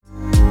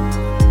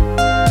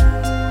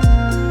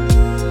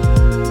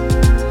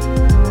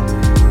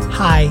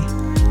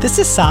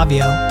This is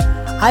Savio.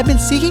 I've been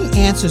seeking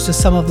answers to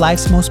some of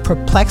life's most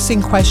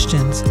perplexing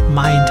questions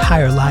my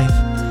entire life.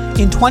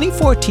 In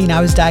 2014,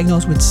 I was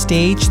diagnosed with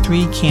stage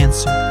 3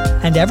 cancer,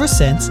 and ever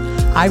since,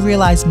 I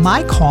realized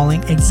my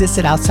calling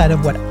existed outside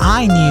of what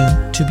I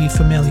knew to be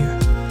familiar.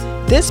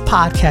 This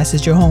podcast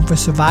is your home for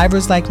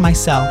survivors like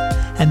myself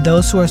and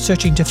those who are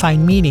searching to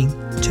find meaning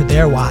to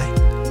their why.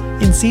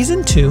 In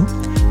Season 2,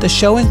 the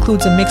show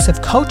includes a mix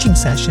of coaching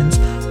sessions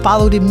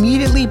followed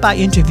immediately by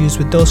interviews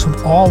with those from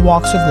all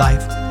walks of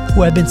life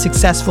who have been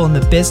successful in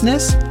the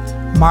business,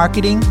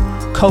 marketing,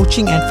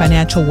 coaching, and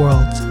financial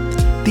worlds.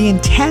 The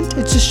intent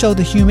is to show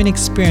the human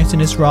experience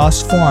in its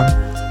rawest form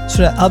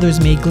so that others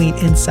may glean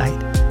insight.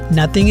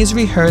 Nothing is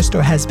rehearsed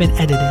or has been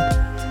edited.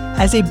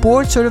 As a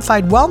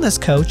board-certified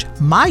wellness coach,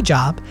 my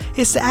job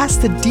is to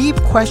ask the deep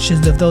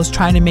questions of those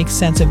trying to make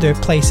sense of their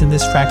place in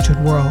this fractured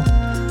world.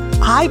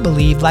 I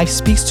believe life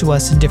speaks to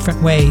us in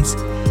different ways.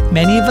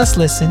 Many of us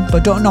listen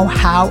but don't know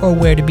how or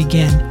where to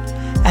begin.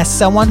 As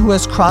someone who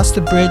has crossed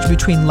the bridge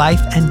between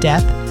life and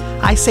death,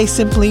 I say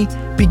simply,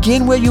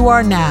 begin where you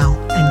are now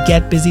and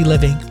get busy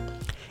living.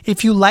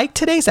 If you liked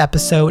today's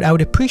episode, I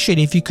would appreciate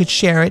it if you could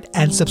share it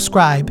and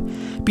subscribe.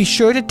 Be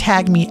sure to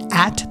tag me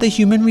at The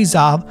Human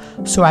Resolve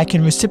so I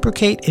can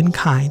reciprocate in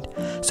kind.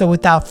 So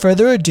without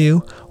further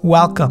ado,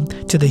 welcome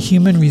to the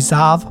Human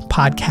Resolve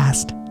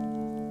podcast.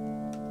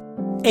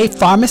 A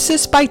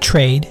pharmacist by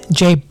trade,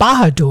 Jay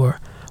Bahadur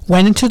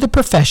went into the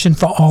profession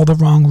for all the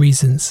wrong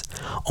reasons.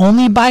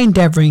 Only by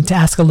endeavoring to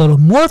ask a little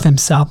more of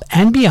himself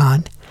and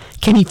beyond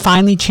can he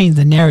finally change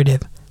the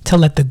narrative to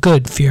let the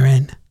good fear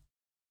in.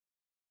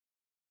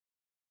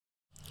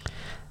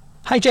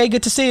 Hi Jay,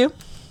 good to see you.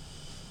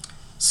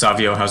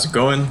 Savio, how's it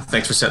going?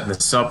 Thanks for setting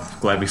this up.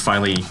 Glad we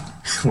finally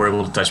were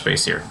able to touch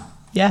base here.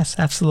 Yes,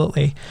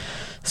 absolutely.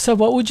 So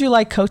what would you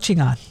like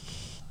coaching on?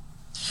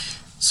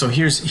 So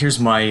here's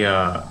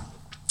my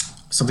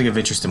something of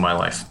interest in my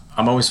life.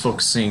 I'm always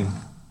focusing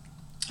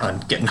on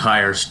getting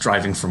higher,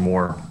 striving for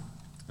more,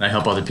 and I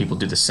help other people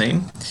do the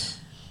same.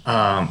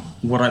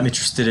 What I'm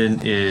interested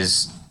in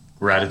is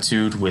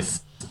gratitude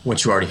with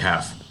what you already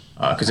have,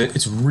 because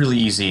it's really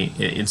easy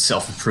in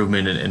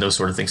self-improvement and those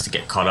sort of things to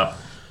get caught up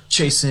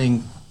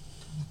chasing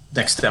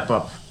next step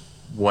up,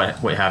 what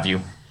have you.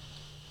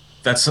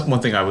 That's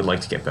one thing I would like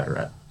to get better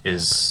at,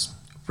 is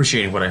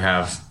appreciating what I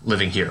have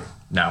living here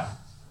now.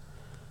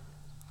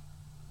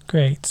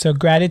 Great. So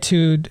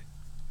gratitude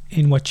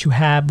in what you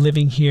have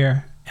living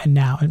here and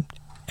now.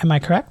 Am I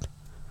correct?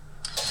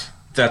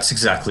 That's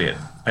exactly it.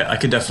 I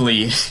could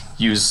definitely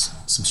use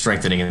some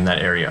strengthening in that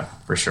area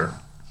for sure.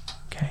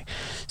 Okay.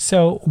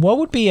 So what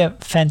would be a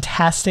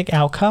fantastic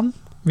outcome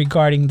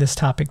regarding this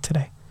topic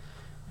today?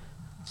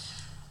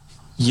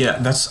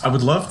 Yeah, I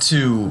would love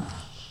to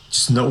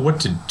just know what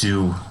to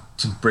do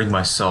to bring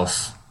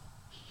myself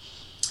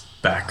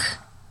back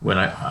when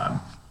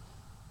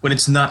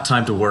it's not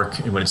time to work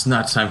and when it's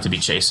not time to be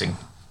chasing,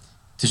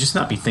 to just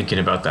not be thinking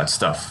about that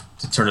stuff,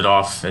 to turn it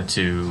off and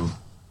to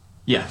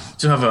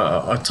have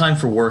a time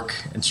for work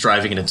and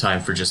striving and a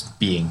time for just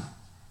being.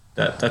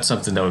 That's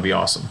something that would be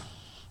awesome.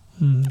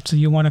 So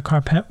you want to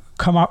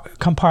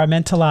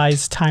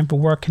compartmentalize time for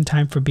work and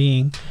time for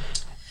being.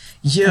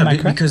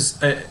 Yeah,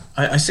 because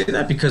I say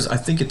that because I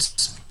think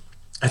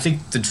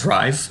the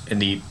drive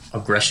and the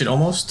aggression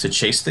almost to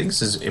chase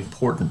things is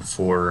important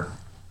for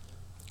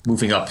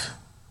moving up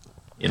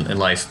in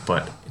life,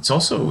 but I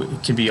think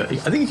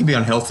it can be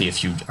unhealthy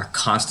if you are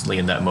constantly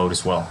in that mode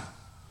as well.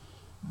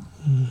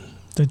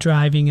 The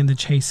driving and the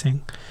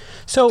chasing.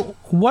 So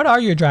what are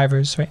your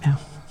drivers right now?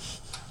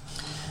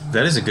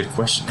 That is a good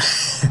question.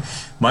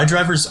 My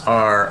drivers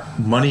are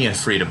money and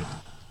freedom.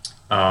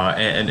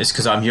 And it's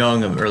because I'm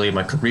young, I'm early in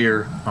my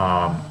career,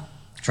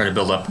 trying to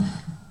build up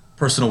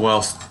personal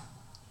wealth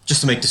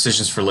just to make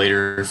decisions for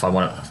later if I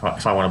want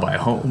to buy a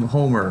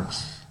home or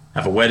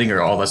have a wedding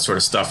or all that sort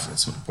of stuff.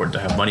 It's important to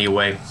have money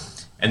away.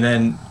 And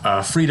then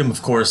freedom,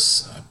 of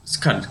course, it's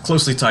kind of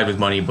closely tied with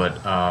money, but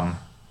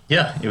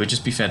it would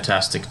just be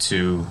fantastic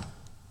to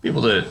be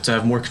able to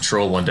have more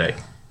control one day.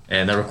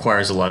 And that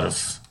requires a lot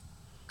of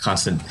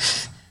constant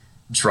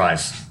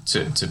drive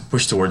to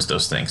push towards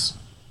those things.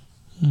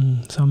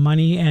 So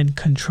money and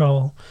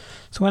control.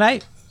 So when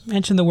I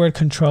mention the word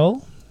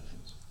control,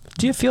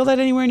 do you feel that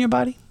anywhere in your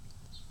body?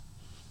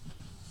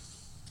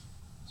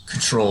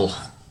 Control.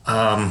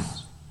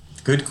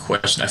 Good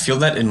question. I feel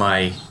that in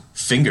my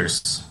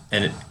fingers,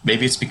 and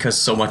maybe it's because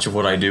so much of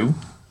what I do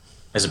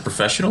as a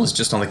professional is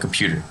just on the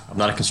computer. I'm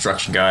not a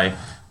construction guy.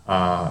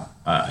 I'm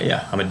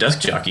a desk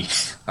jockey.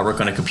 I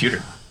work on a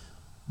computer.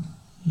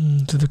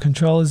 So the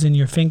control is in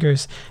your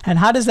fingers. And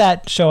how does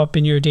that show up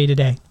in your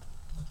day-to-day?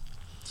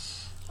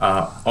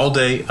 All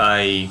day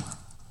I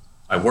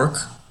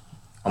work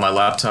on my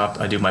laptop.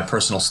 I do my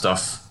personal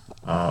stuff,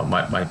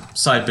 my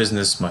side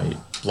business, my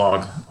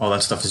blog, all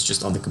that stuff is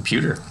just on the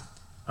computer.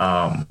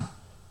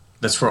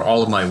 That's where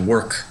all of my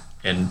work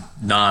and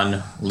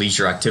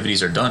non-leisure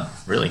activities are done,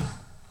 really.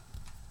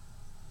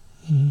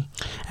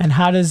 And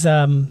how does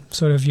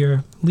sort of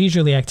your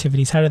leisurely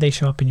activities, how do they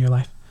show up in your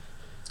life?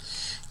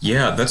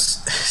 Yeah,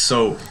 that's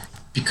so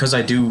because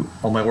I do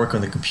all my work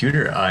on the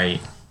computer, I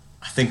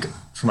think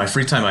for my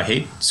free time, I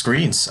hate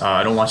screens.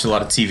 I don't watch a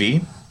lot of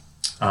TV.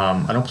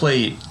 I don't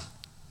play a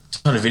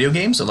ton of video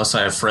games unless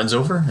I have friends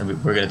over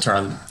and we're going to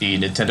turn on the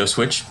Nintendo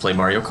Switch, play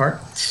Mario Kart.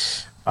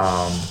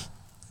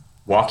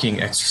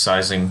 Walking,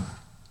 exercising,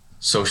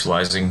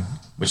 socializing,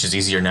 which is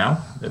easier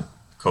now. The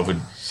COVID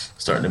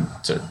starting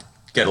to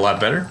get a lot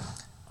better.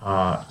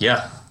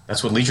 Yeah,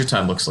 that's what leisure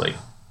time looks like.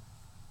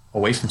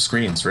 Away from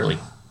screens, really.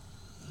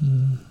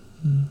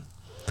 Mm-hmm.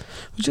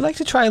 Would you like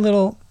to try a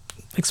little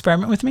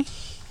experiment with me?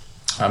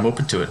 I'm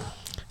open to it.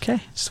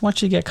 Okay, just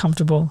want you to get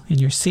comfortable in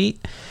your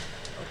seat.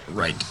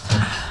 Right.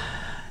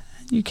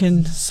 You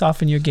can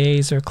soften your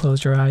gaze or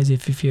close your eyes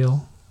if you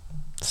feel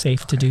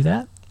safe to do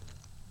that.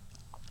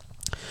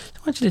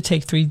 I want you to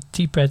take 3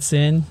 deep breaths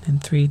in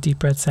and 3 deep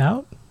breaths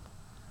out.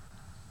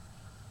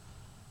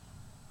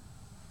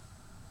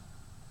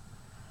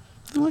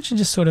 I want you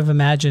to just sort of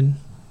imagine,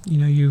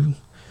 you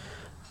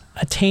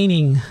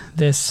attaining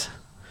this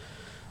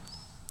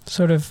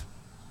sort of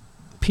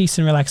peace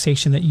and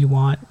relaxation that you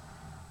want,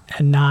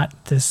 and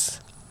not this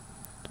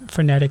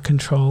frenetic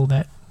control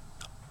that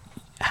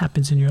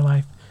happens in your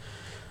life.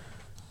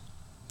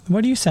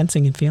 What are you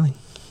sensing and feeling?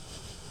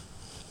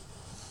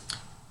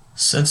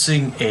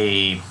 Sensing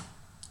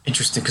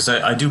interesting, because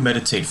I do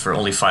meditate for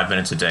only 5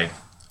 minutes a day,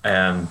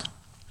 and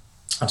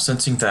I'm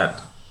sensing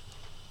that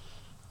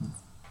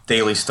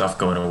daily stuff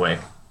going away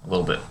a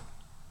little bit.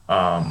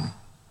 I'm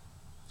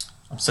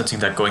sensing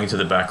that going into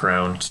the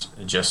background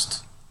and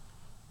just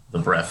the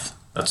breath.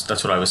 That's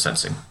what I was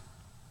sensing.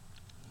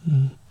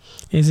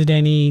 Is it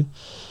any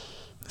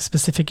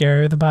specific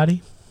area of the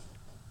body?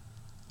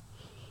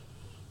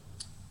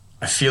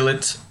 I feel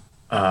it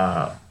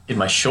in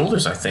my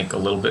shoulders, I think, a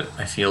little bit.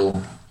 I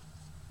feel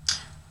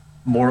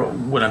more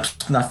when I'm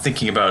not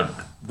thinking about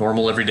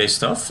normal everyday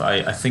stuff.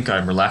 I think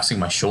I'm relaxing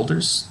my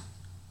shoulders.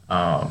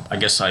 I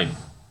guess I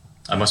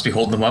must be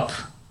holding them up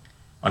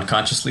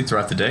unconsciously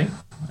throughout the day.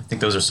 I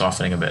think those are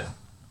softening a bit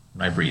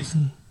when I breathe.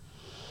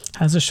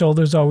 Has the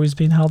shoulders always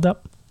been held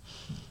up?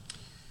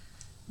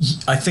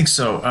 I think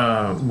so.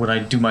 When I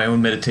do my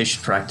own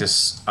meditation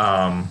practice,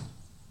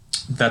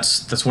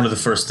 that's one of the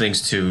first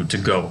things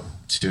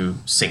to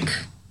sink,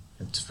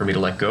 for me to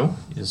let go,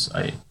 is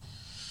I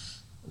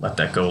let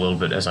that go a little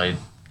bit as I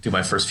do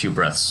my first few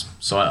breaths.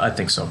 So I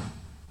think so.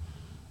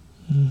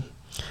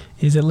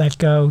 Is it let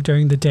go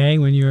during the day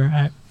when you're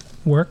at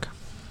work?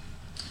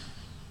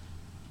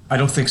 I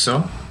don't think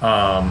so.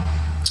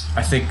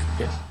 I think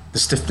the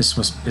stiffness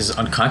is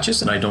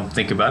unconscious, and I don't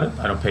think about it.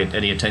 I don't pay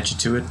any attention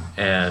to it,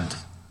 and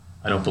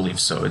I don't believe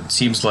so. It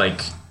seems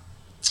like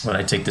when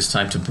I take this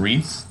time to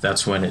breathe,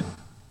 that's when it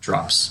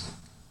drops.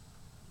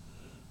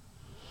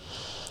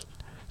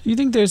 Do you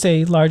think there's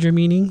a larger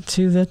meaning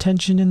to the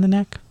tension in the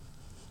neck?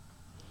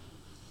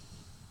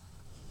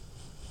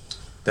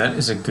 That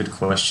is a good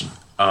question.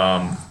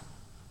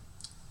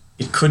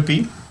 It could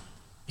be.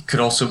 It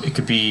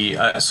could be.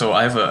 So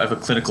I have a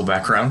clinical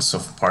background. So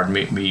pardon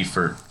me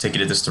for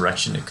taking it this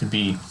direction. It could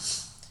be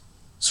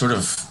sort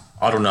of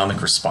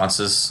autonomic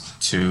responses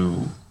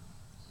to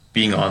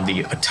being on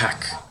the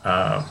attack,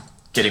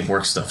 getting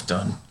work stuff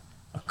done,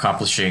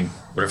 accomplishing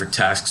whatever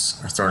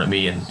tasks are thrown at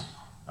me, and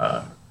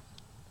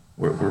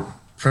we're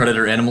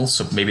predator animals.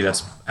 So maybe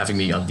that's having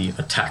me on the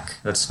attack.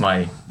 That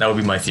would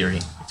be my theory,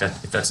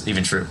 if that's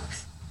even true.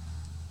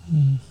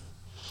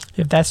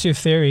 If that's your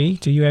theory,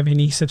 do you have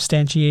any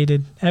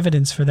substantiated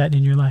evidence for that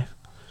in your life?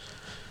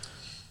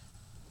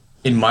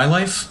 In my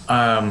life,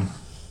 I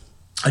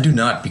do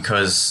not,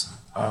 because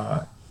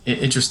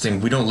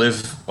interesting. I don't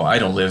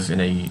live in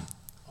a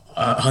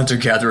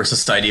hunter-gatherer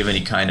society of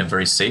any kind. I'm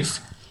very safe,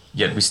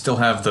 yet we still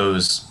have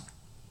those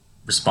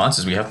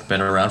responses. We haven't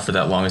been around for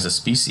that long as a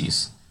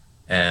species,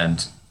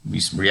 and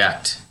we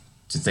react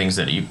to things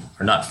that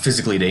are not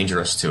physically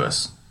dangerous to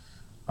us.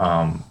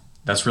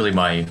 That's really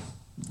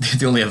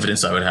the only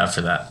evidence I would have for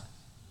that.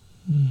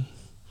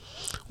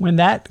 When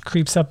that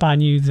creeps up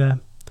on you, the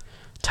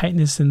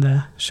tightness in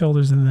the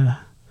shoulders and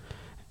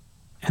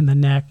the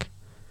neck,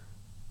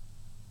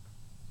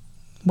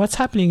 what's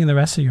happening in the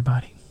rest of your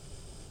body?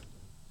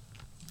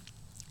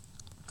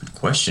 Good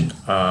question.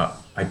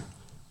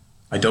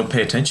 I don't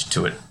pay attention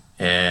to it,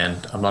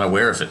 and I'm not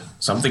aware of it.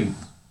 Something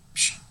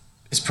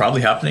is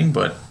probably happening,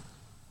 but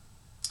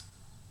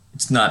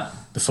it's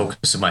not the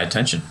focus of my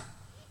attention.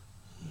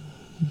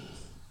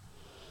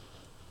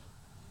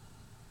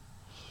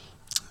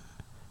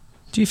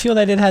 Do you feel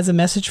that it has a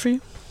message for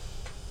you?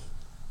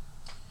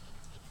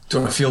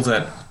 Do I feel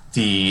that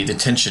the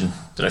tension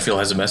that I feel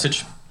has a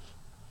message?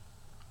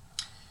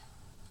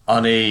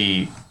 On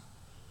a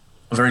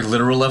very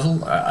literal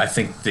level, I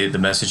think the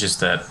message is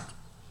that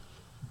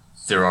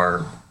there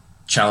are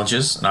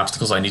challenges and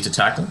obstacles I need to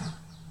tackle.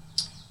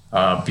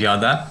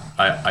 Beyond that,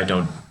 I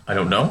don't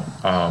know.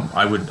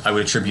 I would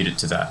attribute it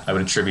to that. I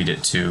would attribute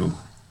it to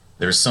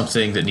there's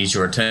something that needs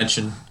your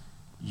attention.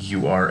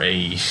 You are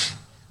a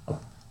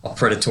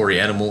predatory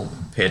animal.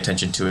 Pay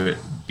attention to it.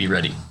 Be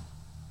ready.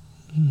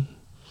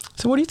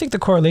 So what do you think the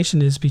correlation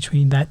is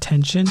between that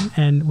tension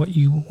and what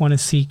you want to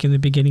seek in the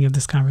beginning of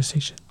this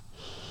conversation?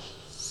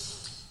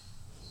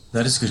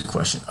 That is a good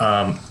question.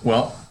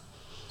 Well,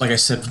 like I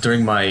said,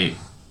 during my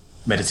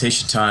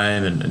meditation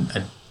time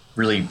and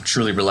really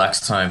truly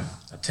relaxed time,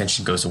 that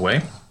tension goes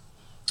away.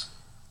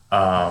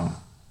 It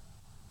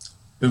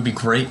would be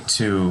great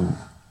to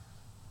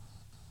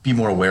be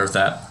more aware of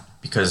that,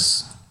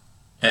 because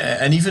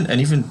and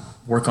even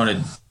work on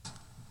it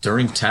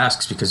during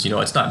tasks, because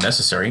it's not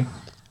necessary.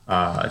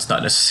 It's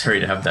not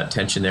necessary to have that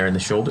tension there in the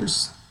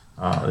shoulders.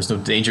 There's no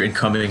danger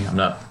incoming. I'm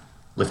not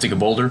lifting a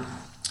boulder.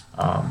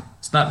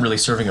 It's not really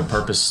serving a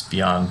purpose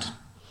beyond.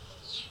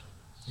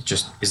 It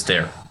just is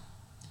there.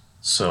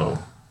 So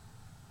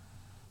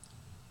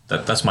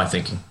that's my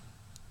thinking.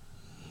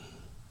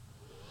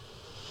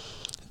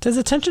 Does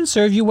attention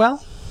serve you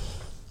well?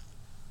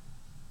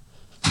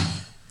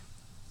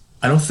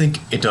 I don't think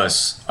it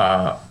does.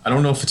 I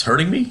don't know if it's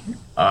hurting me.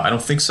 I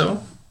don't think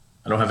so.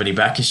 I don't have any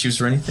back issues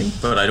or anything,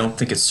 but I don't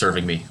think it's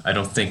serving me. I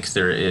don't think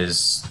there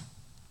is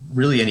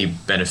really any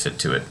benefit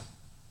to it.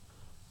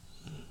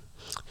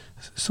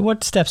 So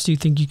what steps do you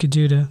think you could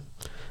do to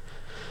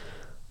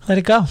let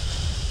it go?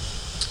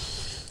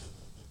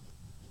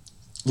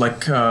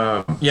 Like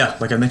I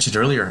mentioned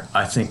earlier,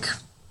 I think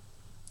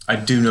I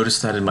do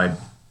notice that in my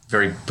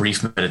very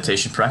brief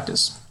meditation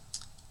practice.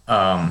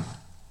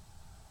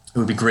 It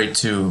would be great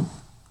to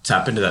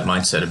tap into that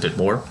mindset a bit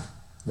more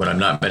when I'm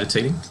not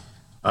meditating,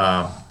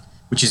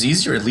 which is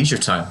easier at leisure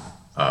time.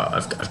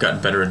 I've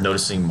gotten better at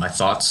noticing my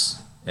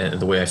thoughts and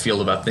the way I feel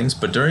about things.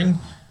 But during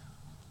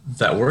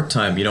that work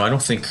time, I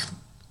think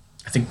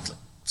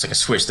it's like a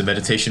switch. The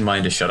meditation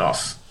mind is shut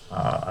off.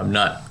 I'm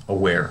not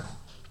aware.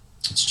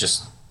 It's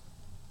just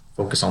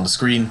focus on the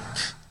screen,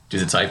 do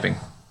the typing.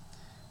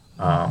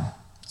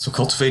 So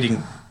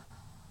cultivating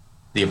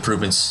the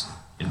improvements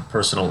in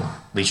personal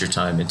leisure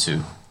time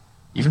into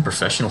even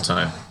professional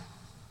time,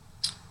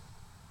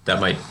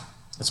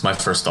 that's my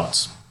first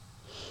thoughts.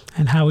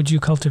 And how would you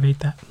cultivate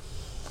that?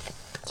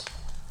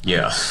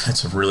 Yeah,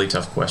 that's a really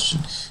tough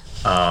question.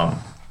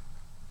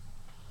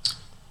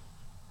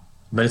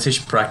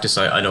 Meditation practice,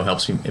 I know,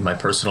 helps me in my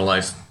personal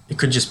life. It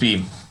could just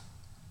be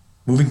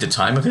moving the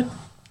time of it.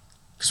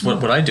 Because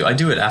what I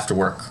do it after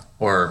work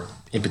or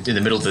in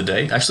the middle of the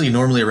day. Actually,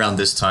 normally around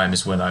this time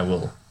is when I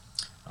will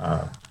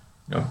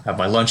have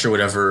my lunch or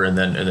whatever, and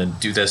then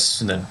do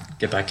this, and then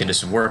get back into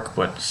some work.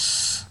 But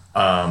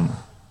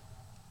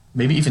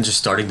maybe even just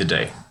starting the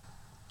day,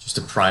 just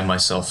to prime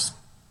myself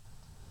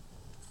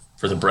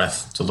for the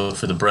breath, to look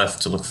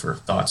for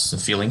thoughts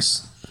and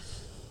feelings.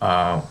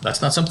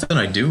 That's not something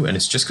I do, and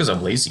it's just because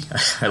I'm lazy.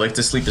 I like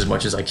to sleep as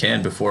much as I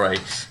can before I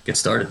get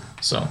started.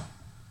 So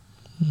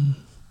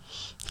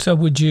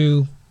would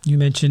you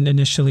mentioned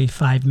initially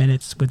 5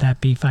 minutes. Would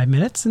that be 5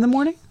 minutes in the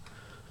morning?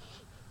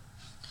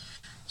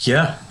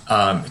 Yeah,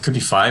 it could be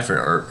 5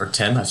 or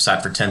 10. I've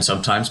sat for 10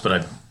 sometimes, but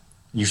I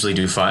usually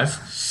do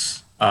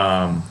 5.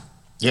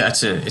 Yeah,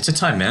 it's a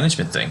time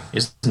management thing,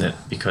 isn't it?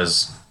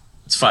 Because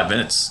it's 5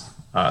 minutes.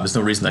 There's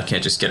no reason I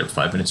can't just get up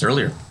 5 minutes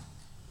earlier.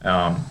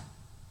 I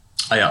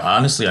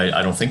honestly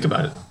don't think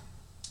about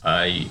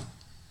it.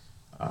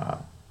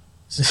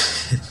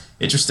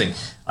 Interesting.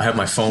 I have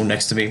my phone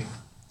next to me.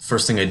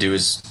 First thing I do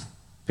is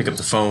pick up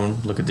the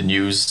phone, look at the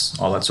news,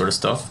 all that sort of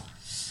stuff.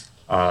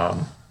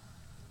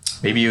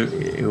 Maybe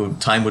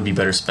time would be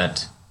better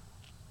spent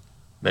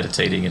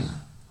meditating and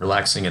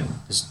relaxing, and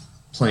there's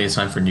plenty of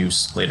time for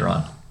news later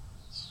on.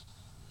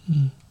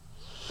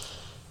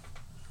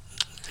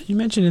 You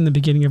mentioned in the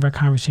beginning of our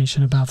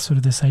conversation about sort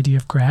of this idea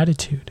of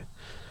gratitude.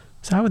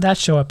 So how would that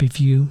show up if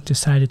you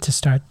decided to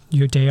start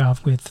your day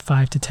off with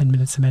 5 to 10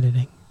 minutes of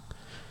meditating?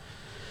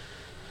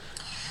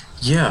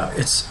 Yeah,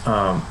 it's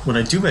when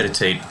I do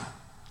meditate,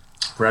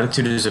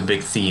 gratitude is a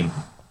big theme.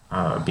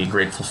 Be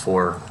grateful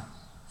for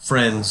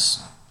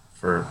friends,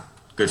 for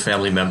good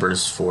family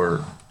members,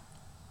 for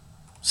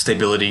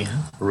stability,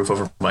 a roof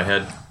over my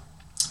head.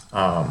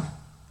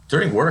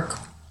 During work,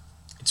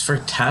 it's very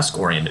task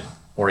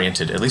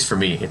oriented. At least for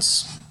me,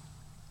 it's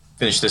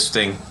finish this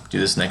thing, do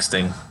this next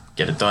thing,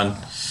 get it done.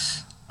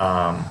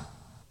 I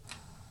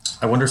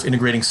wonder if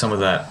integrating some of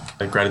that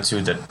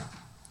gratitude, that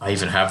I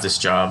even have this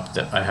job,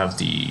 that I have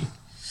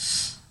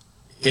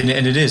and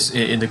it is,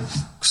 in the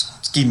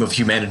scheme of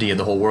humanity and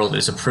the whole world,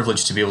 it's a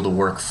privilege to be able to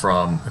work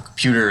from a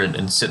computer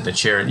and sit in a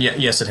chair. And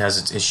yes, it has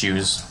its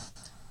issues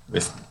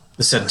with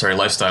the sedentary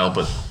lifestyle,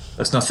 but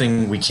that's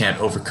nothing we can't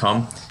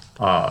overcome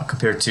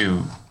compared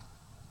to,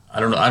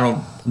 I'm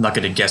not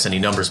going to guess any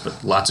numbers,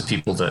 but lots of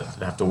people that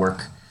have to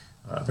work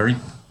very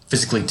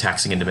physically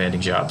taxing and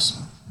demanding jobs.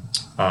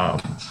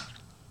 That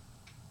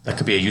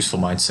could be a useful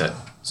mindset,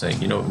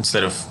 saying,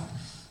 instead of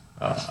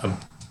I'm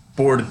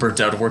bored and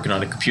burnt out of working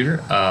on a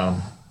computer,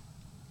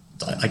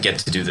 I get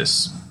to do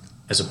this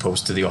as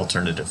opposed to the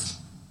alternative.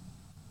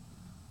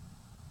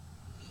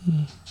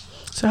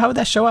 So how would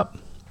that show up?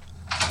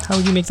 How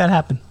would you make that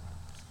happen?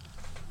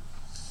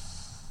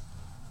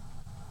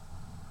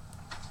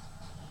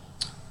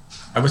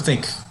 I would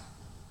think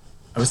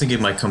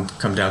it might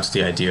come down to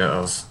the idea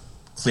of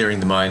clearing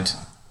the mind,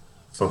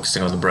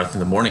 focusing on the breath in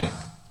the morning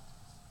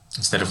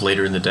instead of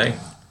later in the day,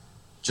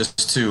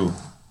 just to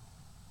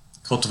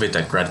cultivate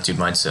that gratitude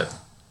mindset,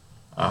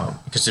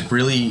 because it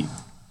really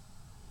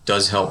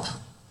does help.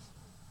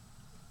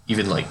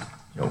 Even like,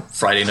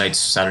 Friday nights,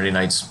 Saturday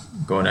nights,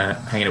 going out,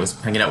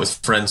 hanging out with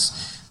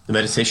friends, the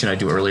meditation I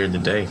do earlier in the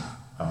day,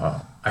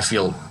 I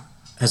feel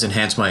has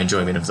enhanced my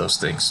enjoyment of those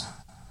things.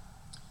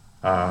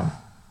 I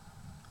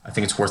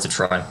think it's worth a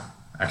try,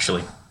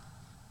 actually.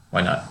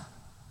 Why not?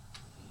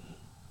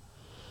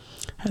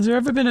 Has there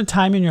ever been a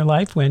time in your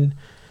life when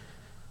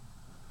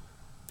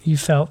you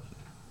felt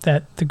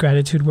that the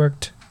gratitude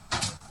worked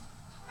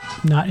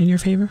not in your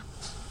favor?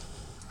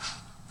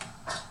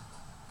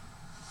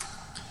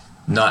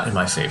 Not in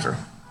my favor.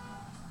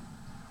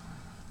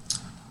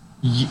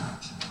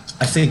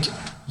 I think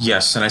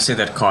yes, and I say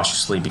that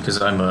cautiously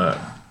because I'm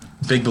a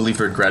big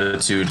believer in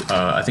gratitude.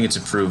 I think it's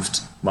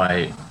improved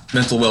my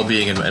mental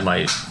well-being and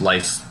my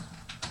life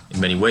in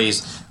many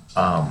ways.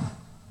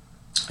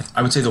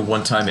 I would say the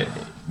one time it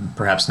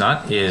perhaps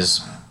not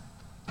is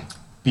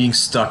being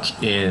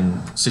stuck in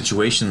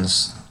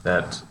situations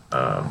that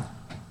are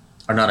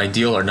not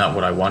ideal or not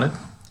what I wanted.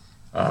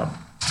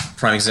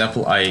 Prime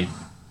example,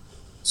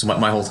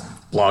 my whole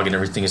blog and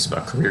everything is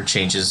about career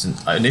changes. And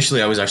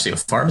initially, I was actually a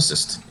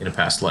pharmacist in a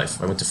past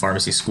life. I went to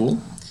pharmacy school.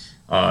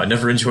 I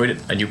never enjoyed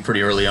it. I knew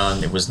pretty early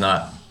on it was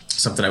not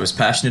something I was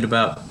passionate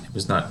about. It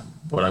was not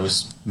what I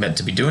was meant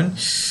to be doing.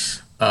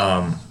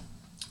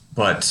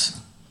 But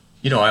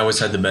I always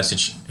had the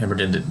message hammered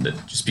in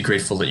that just be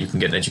grateful that you can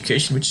get an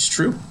education, which is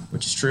true.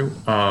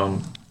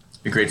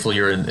 Be grateful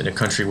you're in a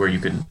country where you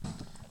can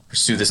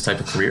pursue this type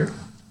of career.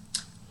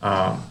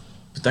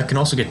 But that can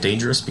also get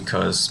dangerous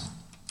because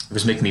it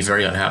was making me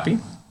very unhappy.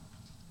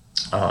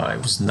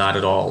 It was not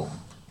at all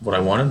what I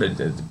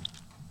wanted.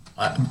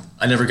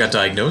 I never got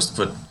diagnosed,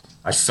 but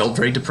I felt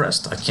very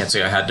depressed. I can't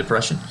say I had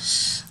depression.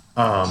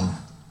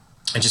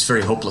 And just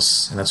very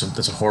hopeless, and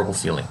that's a horrible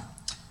feeling.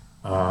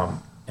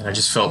 And I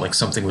just felt like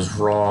something was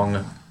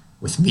wrong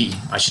with me.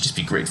 I should just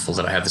be grateful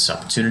that I have this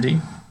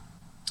opportunity.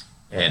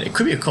 And it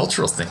could be a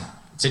cultural thing.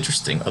 It's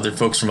interesting. Other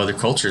folks from other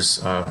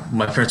cultures,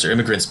 my parents are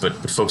immigrants, but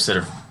folks that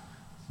are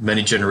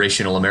many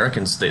generational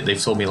Americans,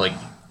 they've told me, like,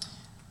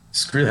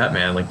 screw that,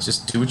 man. Like,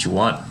 just do what you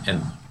want.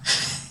 And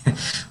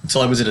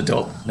until I was an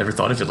adult, never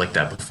thought of it like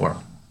that before.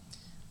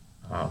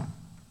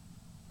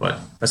 But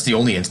that's the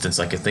only instance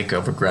I could think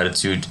of where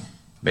gratitude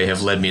may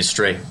have led me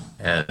astray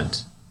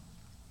and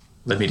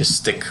led me to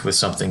stick with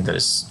something that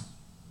is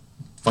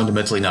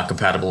fundamentally not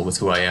compatible with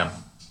who I am.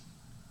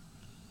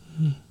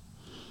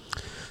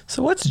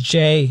 So what's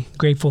Jay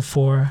grateful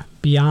for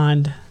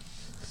beyond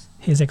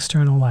his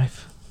external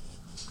life?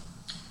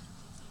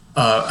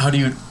 What do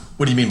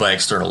you mean by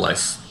external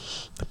life?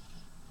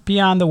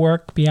 Beyond the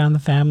work, beyond the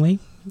family.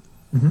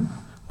 Mm-hmm.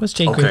 What's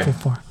Jay grateful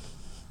for?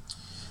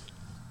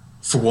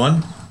 For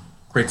one,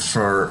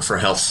 grateful for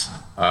health.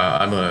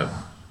 I'm a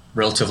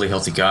relatively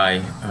healthy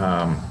guy.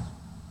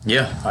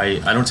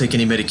 I don't take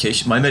any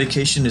medication. My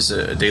medication is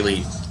a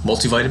daily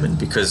multivitamin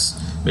because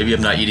maybe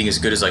I'm not eating as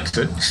good as I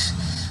could.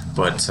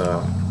 But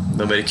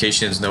no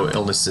medications, no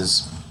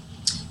illnesses.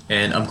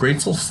 And I'm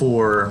grateful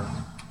for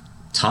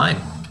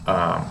time.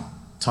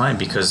 Time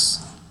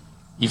because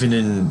even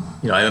in,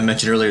 I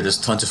mentioned earlier, there's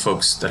tons of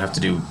folks that have to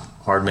do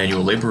hard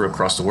manual labor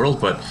across the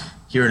world, but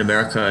here in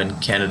America and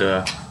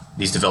Canada,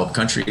 these developed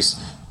countries,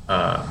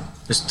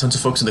 there's tons of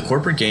folks in the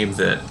corporate game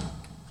that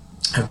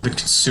have been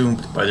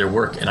consumed by their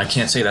work, and I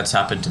can't say that's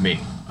happened to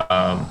me.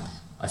 I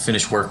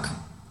finish work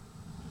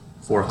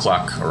 4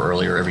 o'clock or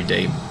earlier every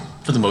day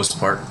for the most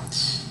part,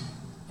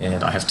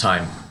 and I have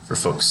time for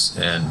folks,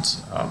 and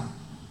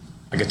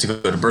I get to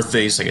go to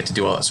birthdays, I get to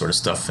do all that sort of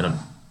stuff, and I'm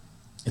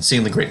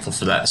insanely grateful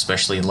for that,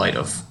 especially in light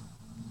of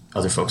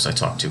other folks I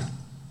talk to.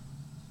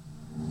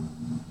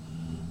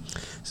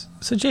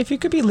 So Jay, if you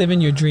could be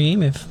living your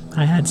dream, if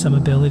I had some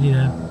ability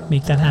to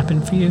make that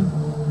happen for you,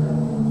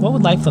 what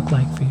would life look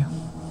like for you?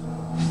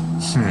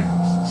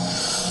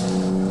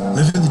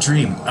 Living the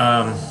dream.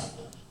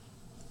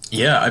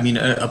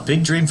 A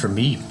big dream for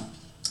me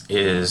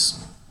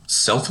is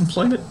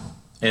self-employment.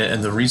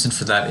 And the reason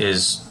for that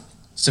is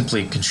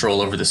simply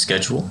control over the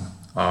schedule.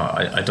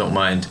 I don't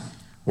mind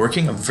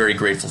working. I'm very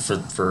grateful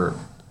for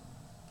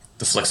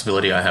the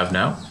flexibility I have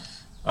now.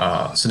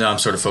 So now I'm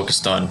sort of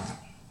focused on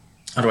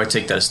how do I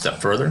take that a step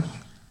further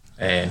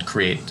and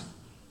create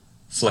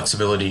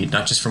flexibility,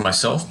 not just for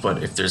myself,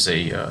 but if there's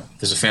a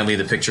family in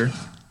the picture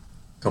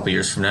a couple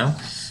years from now,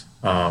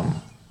 how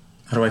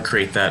do I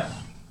create that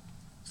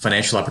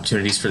financial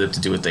opportunities for them to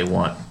do what they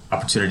want,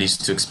 opportunities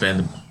to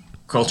expand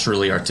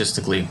culturally,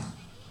 artistically,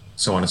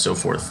 so on and so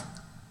forth.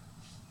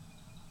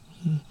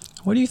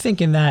 What do you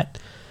think in that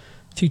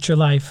future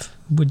life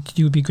would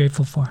you be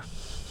grateful for?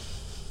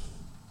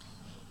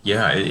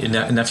 Yeah, in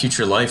that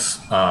future life,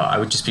 I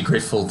would just be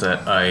grateful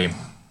that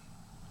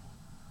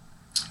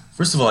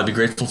first of all, I'd be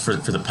grateful for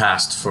the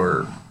past,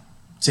 for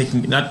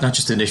taking not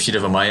just the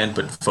initiative on my end,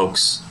 but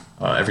folks.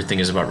 Everything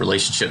is about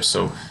relationships,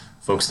 so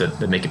folks that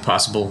make it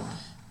possible.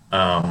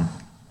 And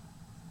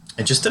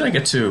just that I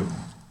get to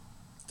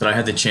that I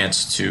had the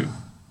chance to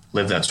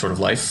live that sort of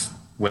life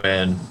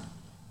when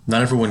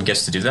not everyone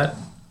gets to do that.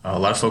 A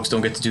lot of folks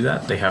don't get to do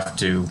that. They have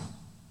to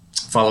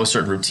follow a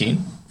certain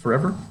routine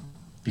forever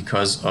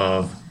because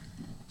of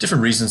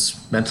different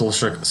reasons, mental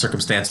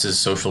circumstances,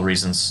 social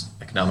reasons,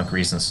 economic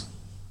reasons.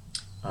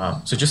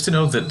 So just to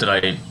know that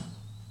I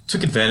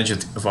took advantage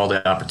of all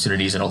the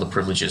opportunities and all the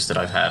privileges that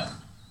I've had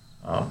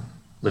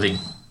living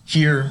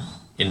here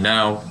in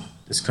now,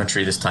 this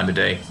country, this time of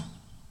day.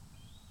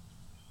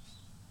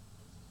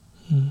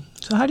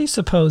 So how do you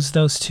suppose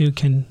those two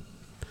can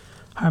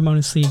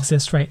harmoniously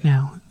exist right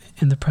now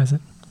in the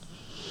present?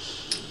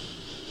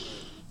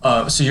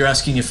 So you're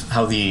asking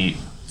how the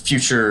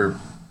future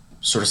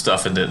sort of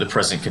stuff and the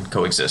present can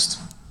coexist.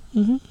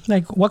 Mm-hmm.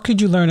 Like, what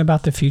could you learn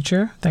about the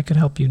future that could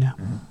help you now?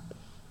 Mm-hmm.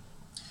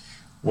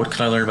 What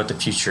can I learn about the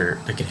future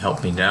that can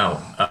help me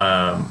now?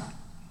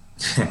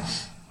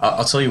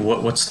 I'll tell you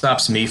what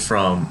stops me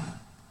from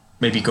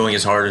maybe going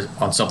as hard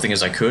on something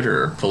as I could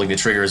or pulling the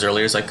trigger as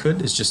early as I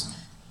could is just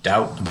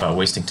doubt about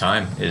wasting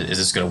time. Is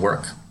this going to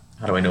work?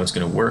 How do I know it's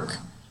going to work?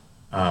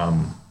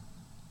 Am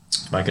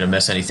I going to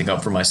mess anything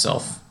up for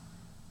myself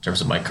in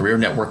terms of my career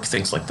network,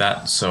 things like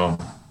that? So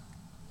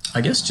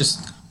I guess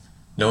just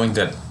knowing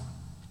that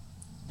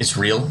it's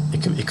real,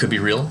 it could be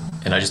real,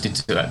 and I just need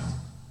to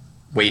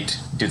wait,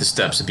 do the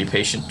steps, and be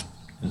patient,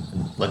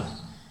 and let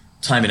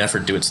time and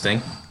effort do its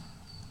thing.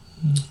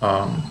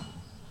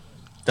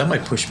 That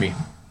might push me,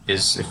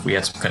 is if we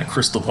had some kind of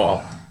crystal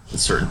ball with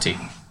certainty.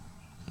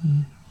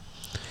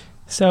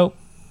 So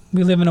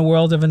we live in a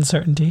world of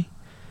uncertainty.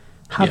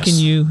 How Yes. can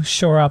you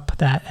shore up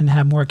that and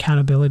have more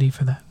accountability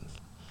for that?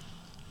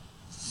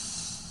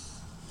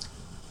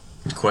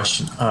 Good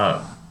question.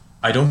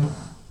 I don't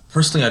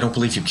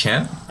believe you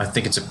can. I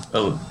think it's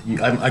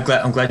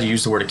I'm glad you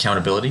used the word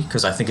accountability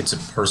because I think it's a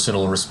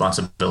personal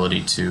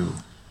responsibility to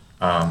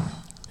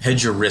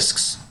hedge your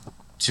risks,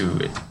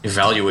 to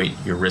evaluate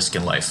your risk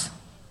in life,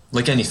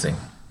 like anything.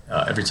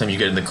 Every time you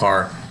get in the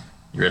car,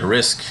 you're at a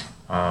risk.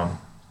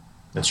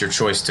 That's your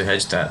choice to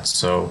hedge that.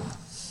 So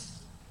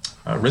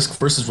risk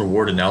versus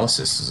reward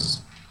analysis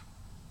is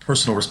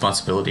personal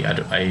responsibility. I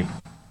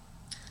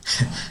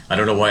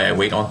don't know why I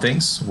wait on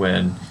things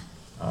when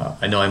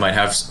I know I might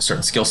have a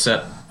certain skill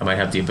set. I might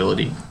have the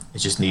ability. It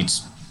just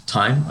needs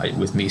time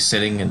with me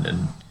sitting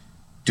and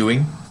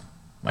doing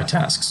my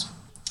tasks.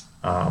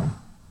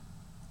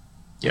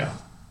 Yeah.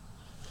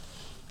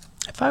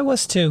 If I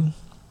was to,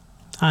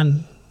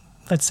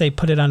 let's say,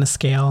 put it on a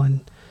scale,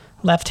 and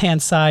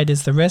left-hand side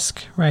is the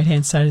risk,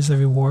 right-hand side is the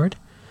reward,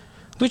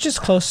 which is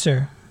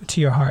closer to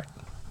your heart?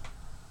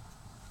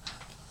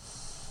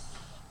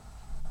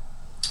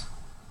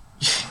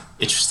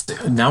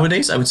 Interesting.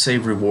 Nowadays, I would say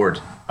reward.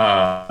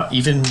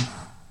 Even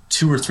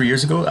 2 or 3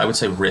 years ago, I would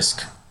say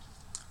risk.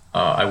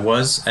 I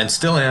was and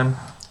still am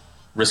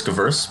risk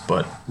averse,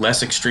 but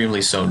less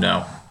extremely so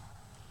now.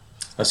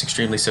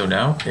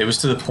 It was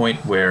to the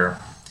point where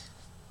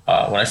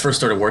when I first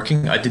started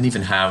working, I didn't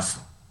even have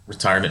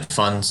retirement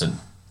funds and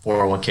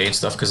 401k and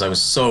stuff because I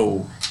was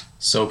so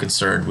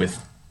concerned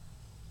with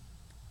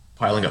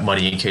piling up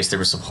money in case there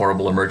was some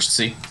horrible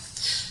emergency.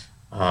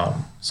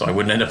 So I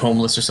wouldn't end up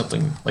homeless or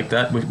something like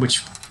that,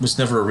 which was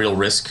never a real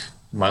risk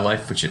in my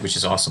life, which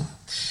is awesome.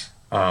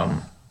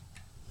 I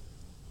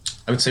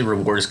would say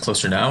reward is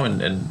closer now,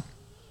 and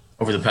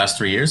over the past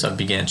 3 years, I've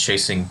been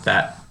chasing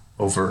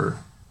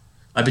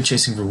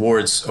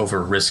rewards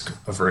over risk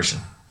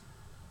aversion.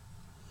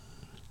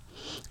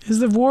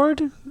 Is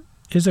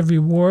a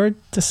reward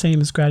the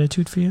same as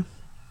gratitude for you?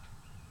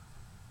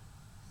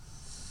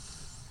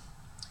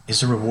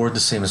 Is a reward the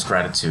same as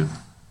gratitude?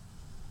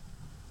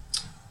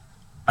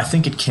 I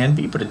think it can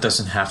be, but it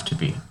doesn't have to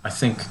be. I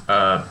think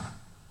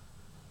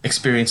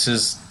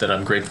experiences that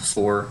I'm grateful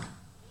for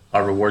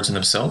are rewards in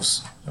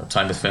themselves,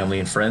 time with family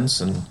and friends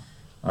and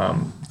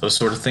those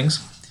sort of things.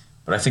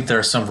 But I think there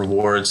are some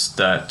rewards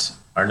that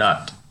are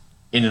not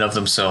in and of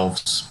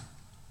themselves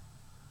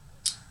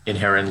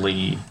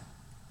inherently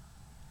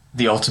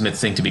the ultimate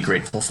thing to be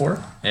grateful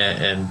for.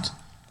 And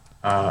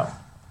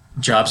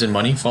jobs and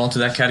money fall into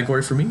that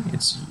category for me.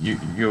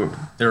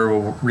 They're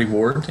a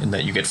reward in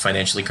that you get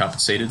financially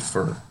compensated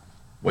for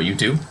what you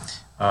do.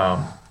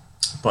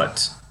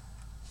 But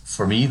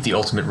for me, the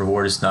ultimate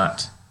reward is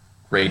not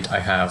great.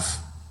 I have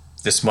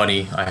this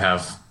money, I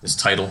have this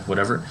title,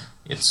 whatever.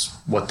 It's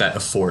what that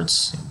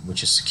affords,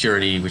 which is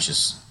security, which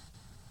is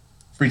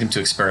freedom to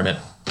experiment.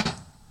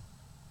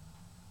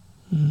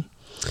 Mm-hmm.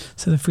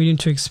 So the freedom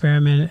to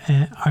experiment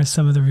are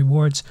some of the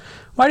rewards.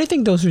 Why do you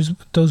think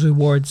those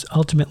rewards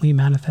ultimately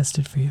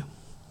manifested for you?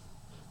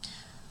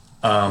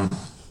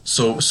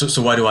 So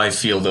why do I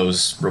feel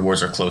those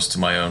rewards are close to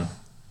my own?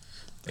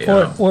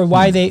 Or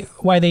why they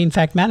in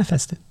fact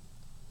manifested?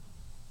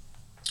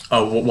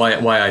 Oh,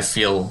 why I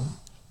feel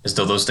as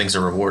though those things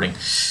are rewarding.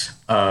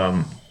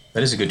 That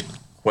is a good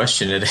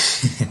question.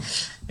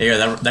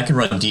 Yeah, that can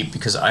run deep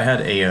because I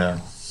had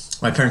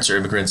my parents are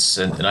immigrants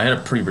and I had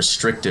a pretty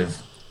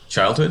restrictive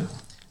childhood,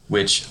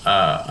 which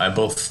I'm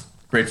both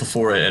grateful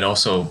for and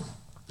also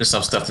there's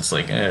some stuff that's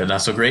like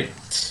not so great.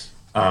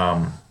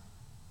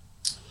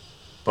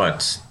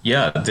 But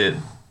yeah, the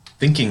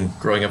thinking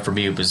growing up for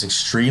me was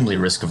extremely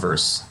risk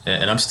averse,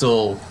 and I'm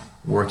still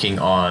working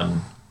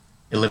on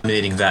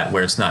eliminating that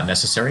where it's not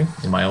necessary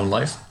in my own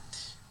life.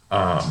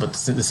 But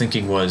the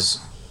thinking was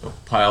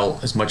pile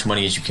as much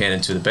money as you can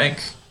into the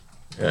bank,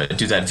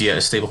 do that via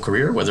a stable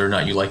career. Whether or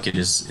not you like it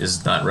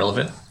is not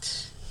relevant,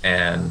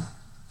 and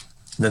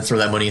then throw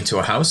that money into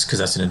a house because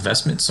that's an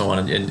investment, so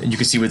on. And you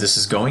can see where this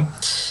is going.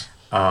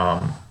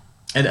 And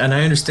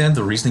I understand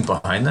the reasoning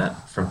behind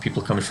that from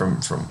people coming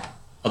from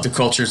other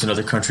cultures and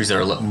other countries that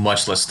are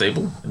much less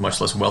stable and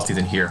much less wealthy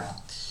than here.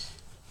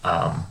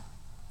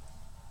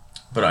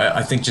 But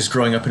I think just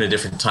growing up in a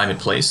different time and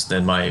place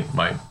than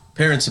my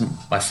parents and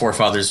my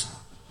forefathers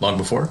long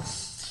before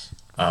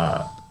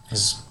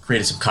has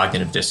created some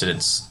cognitive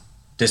dissonance,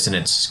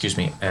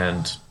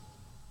 and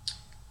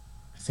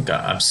I think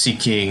I'm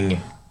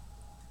seeking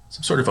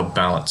some sort of a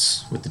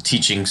balance with the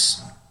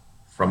teachings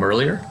from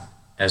earlier,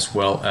 as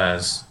well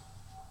as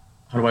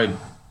how do I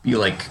be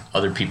like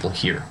other people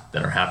here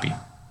that are happy.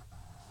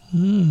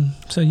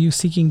 So you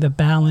seeking the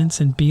balance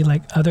and be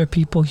like other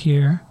people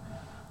here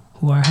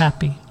who are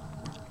happy.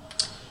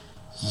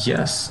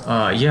 Yes.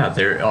 Yeah,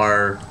 there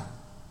are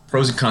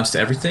pros and cons to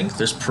everything.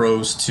 There's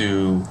pros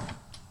to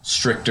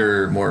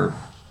stricter, more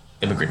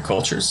immigrant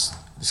cultures.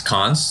 There's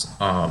cons,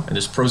 and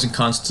there's pros and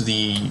cons to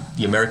the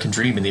American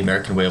dream and the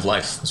American way of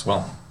life as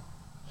well.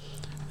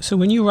 So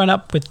when you run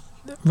up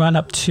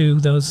to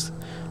those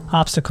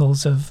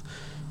obstacles of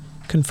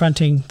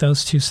confronting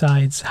those two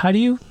sides, how do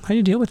you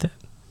deal with it?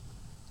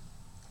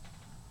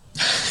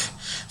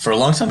 For a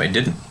long time, I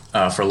didn't.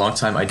 For a long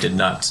time, I did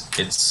not.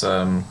 It's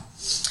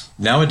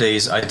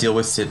nowadays I deal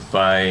with it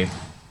by,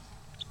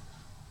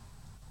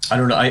 I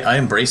don't know. I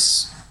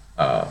embrace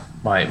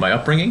my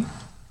upbringing,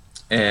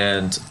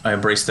 and I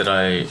embrace that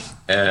I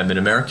am an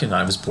American.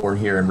 I was born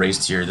here and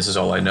raised here. This is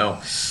all I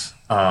know.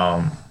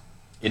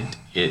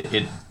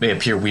 It may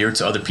appear weird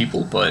to other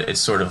people, but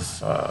it's sort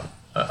of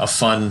a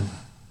fun,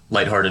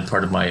 lighthearted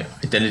part of my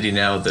identity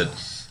now that,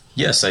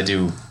 yes, I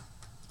do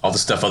all the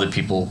stuff other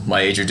people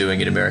my age are doing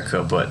in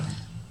America, but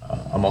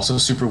I'm also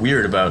super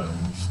weird about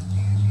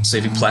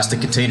saving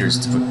plastic containers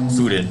to put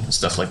food in and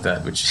stuff like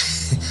that, which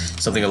is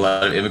something a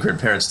lot of immigrant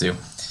parents do.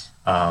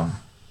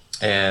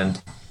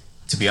 And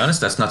to be honest,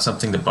 that's not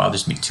something that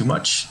bothers me too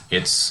much.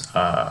 It's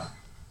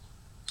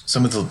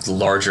some of the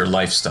larger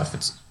life stuff.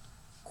 It's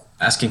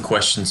asking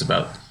questions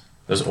about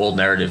those old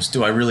narratives.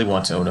 Do I really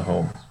want to own a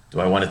home? Do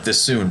I want it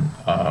this soon?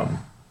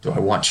 Do I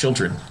want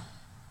children?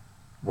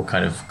 What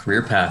kind of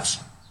career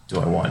path do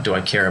I want? Do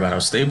I care about how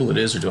stable it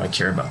is, or do I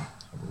care about how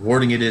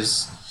rewarding it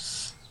is?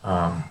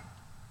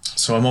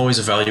 So I'm always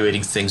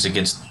evaluating things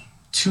against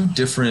two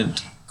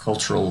different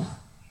cultural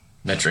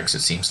metrics,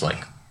 it seems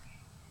like.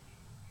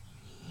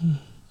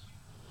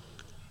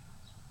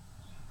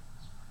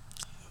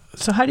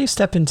 So how do you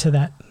step into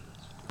that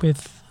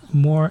with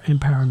more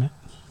empowerment?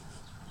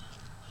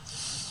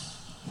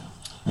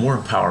 More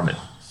empowerment.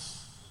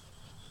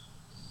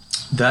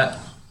 That's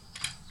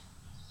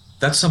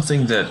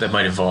something that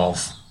might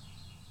evolve,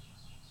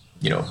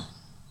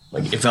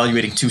 like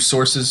evaluating two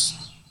sources,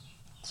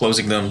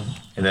 closing them,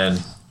 and then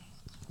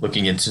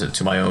looking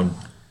into my own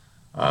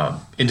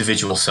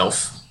individual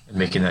self and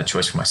making that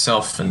choice for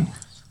myself. And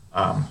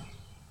I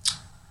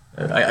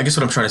guess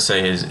what I'm trying to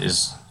say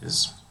is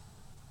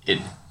it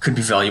could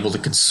be valuable to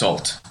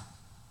consult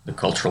the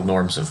cultural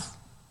norms of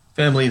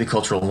family, the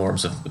cultural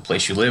norms of the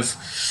place you live,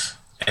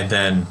 and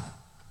then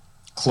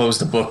close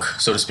the book,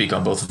 so to speak,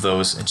 on both of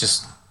those, and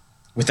just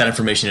with that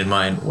information in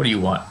mind, what do you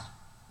want?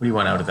 What do you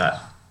want out of that?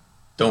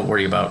 Don't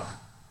worry about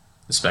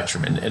the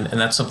spectrum.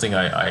 And that's something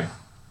I've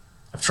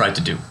tried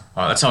to do.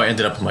 That's how I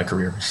ended up in my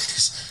career.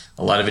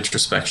 A lot of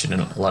introspection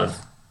and a lot of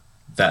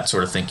that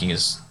sort of thinking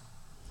is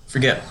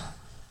forget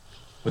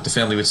what the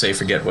family would say,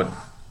 forget what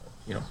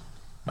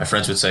my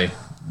friends would say.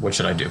 What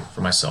should I do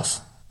for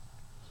myself?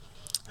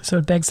 So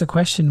it begs the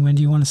question, when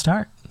do you want to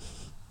start?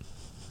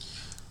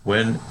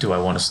 When do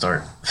I want to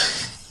start?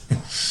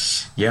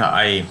 Yeah,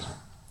 I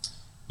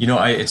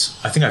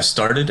think I've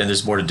started and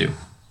there's more to do.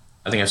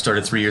 I think I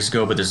started 3 years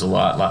ago, but there's a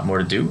lot more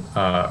to do.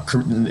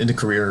 In the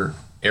career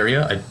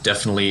area, I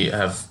definitely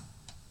have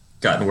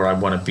gotten where I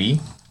want to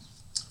be.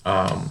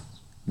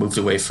 Moved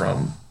away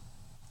from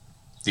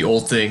the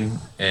old thing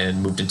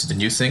and moved into the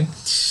new thing.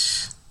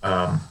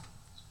 But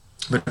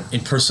in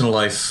personal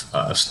life,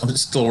 I'm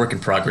still a work in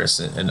progress.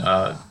 And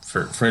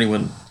for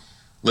anyone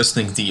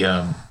listening,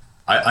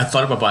 I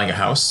thought about buying a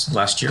house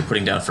last year,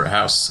 putting down for a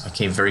house. I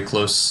came very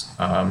close.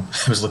 I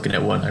was looking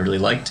at one I really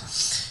liked.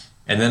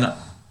 And then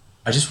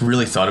I just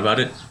really thought about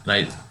it. And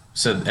I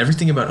said,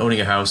 everything about owning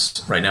a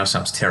house right now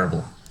sounds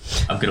terrible.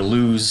 I'm going to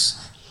lose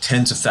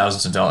tens of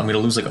thousands of dollars. I'm going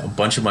to lose like a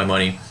bunch of my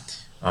money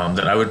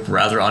that I would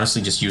rather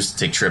honestly just use to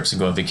take trips and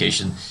go on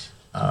vacation.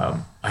 I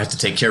have to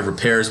take care of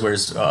repairs,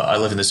 whereas I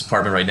live in this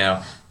apartment right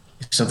now.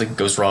 If something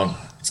goes wrong,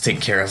 it's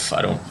taken care of.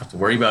 I don't have to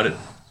worry about it.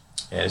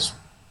 As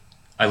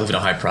I live in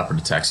a high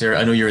property tax area.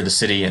 I know you're in the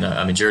city, and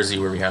I'm in Jersey,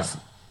 where we have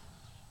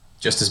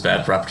just as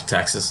bad property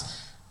taxes.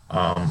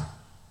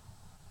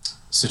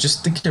 So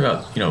just thinking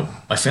about,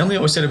 my family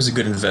always said it was a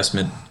good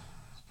investment,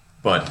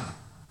 but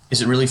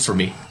is it really for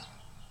me?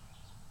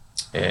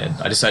 And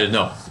I decided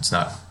no, it's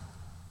not.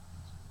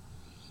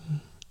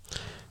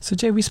 So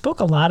Jay, we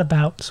spoke a lot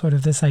about sort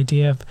of this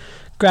idea of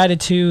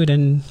gratitude,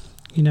 and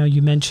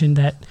you mentioned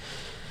that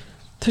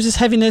there's this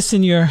heaviness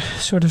in your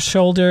sort of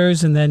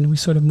shoulders, and then we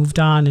sort of moved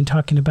on and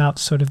talking about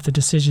sort of the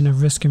decision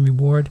of risk and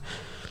reward.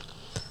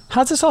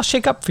 How's this all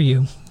shake up for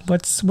you?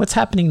 What's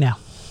happening now?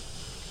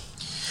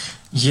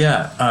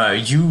 Yeah,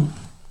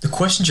 the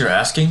questions you're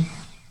asking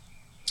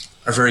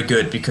are very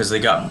good because they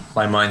got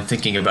my mind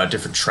thinking about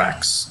different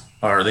tracks,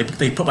 or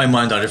they put my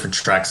mind on different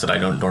tracks that I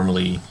don't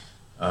normally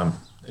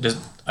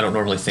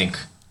think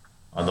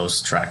on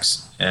those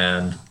tracks,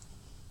 and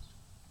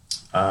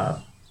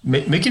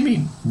making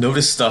me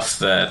notice stuff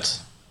that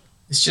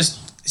it's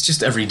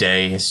just every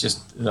day. It's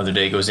just another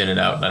day goes in and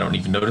out, and I don't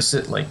even notice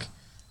it. Like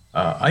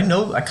I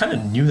kind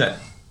of knew that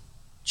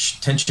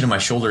tension in my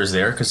shoulder is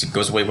there because it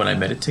goes away when I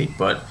meditate,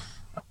 but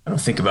I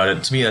don't think about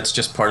it. To me, that's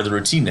just part of the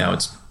routine now.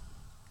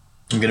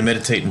 I'm going to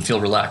meditate and feel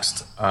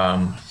relaxed.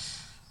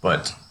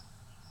 But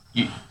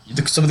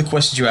some of the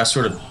questions you asked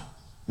sort of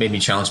made me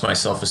challenge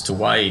myself as to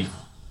why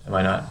am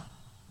I not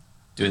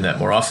doing that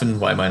more often?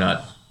 Why am I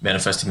not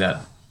manifesting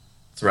that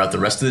throughout the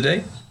rest of the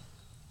day?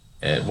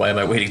 And why am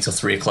I waiting till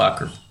 3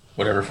 o'clock or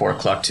whatever, 4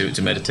 o'clock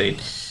to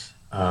meditate?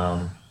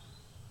 And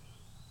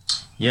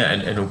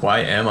why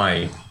am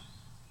I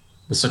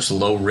with such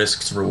low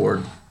risk to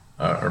reward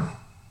or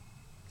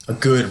a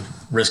good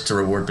risk to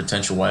reward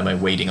potential? Why am I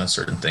waiting on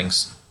certain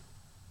things?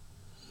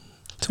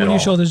 So what are your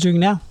shoulders doing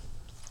now?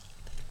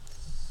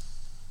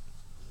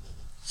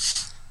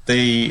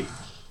 They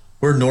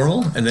were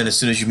normal, and then as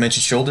soon as you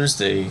mentioned shoulders,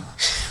 they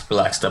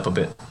relaxed up a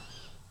bit.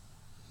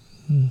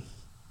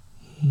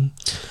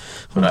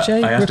 Well,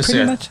 Jay, I have to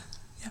say,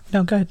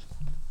 no, go ahead.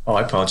 Oh,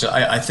 I apologize.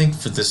 I think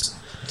for this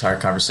entire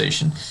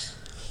conversation,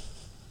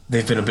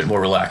 they've been a bit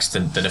more relaxed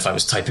than if I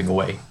was typing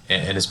away,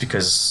 and it's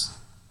because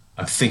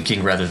I'm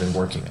thinking rather than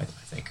working, I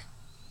think.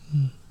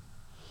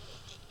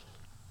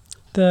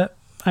 The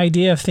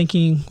idea of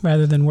thinking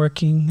rather than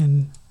working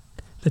and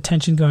the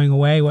tension going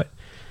away, what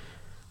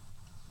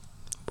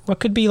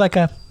could be like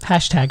a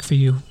hashtag for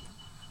you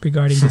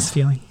regarding this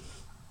feeling?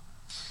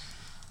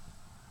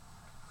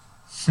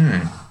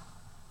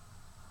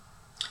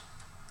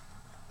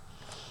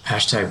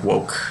 Hashtag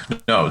woke.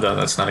 No,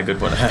 that's not a good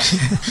one.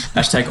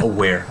 Hashtag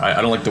aware.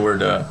 I don't like the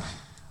word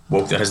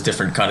woke. That has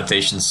different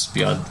connotations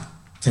beyond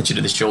tension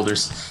to the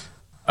shoulders.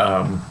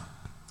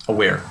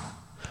 Aware.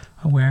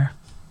 Aware.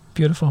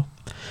 Beautiful.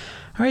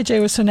 All right,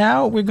 Jay. So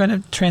now we're going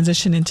to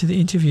transition into the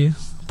interview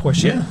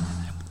portion. Yeah.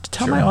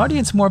 Tell my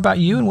audience more about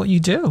you and what you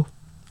do.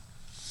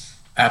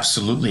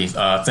 Absolutely.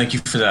 Thank you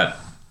for that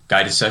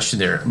guided session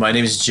there. My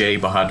name is Jay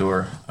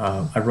Bahadur.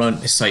 I run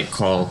a site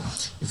called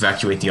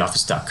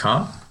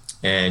evacuatetheoffice.com.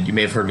 And you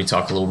may have heard me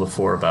talk a little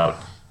before about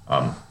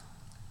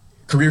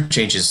career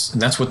changes,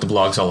 and that's what the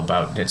blog's all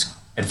about. It's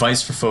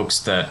advice for folks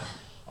that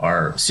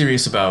are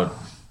serious about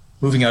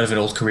moving out of an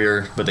old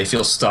career, but they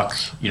feel stuck.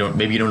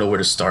 Maybe you don't know where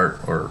to start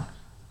or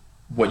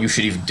what you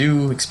should even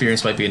do.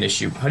 Experience might be an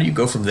issue. How do you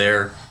go from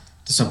there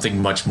to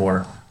something much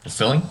more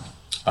fulfilling?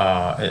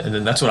 And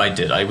then that's what I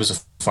did. I was a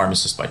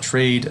pharmacist by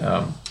trade.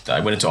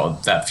 I went into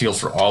that field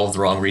for all of the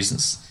wrong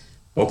reasons.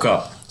 Woke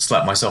up,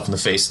 slapped myself in the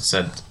face, and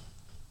said,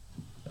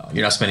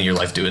 "You're not spending your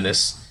life doing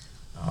this,"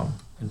 and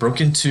broke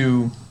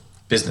into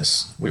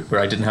business where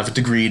I didn't have a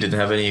degree, didn't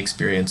have any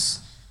experience.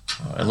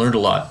 I learned a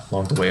lot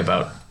along the way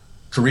about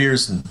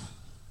careers and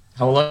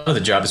how a lot of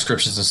the job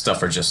descriptions and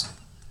stuff are just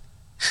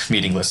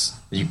meaningless.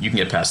 You can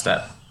get past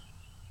that.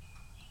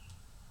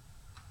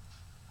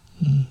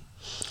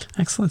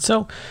 Excellent.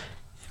 So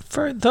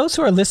for those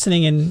who are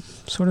listening and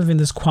sort of in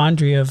this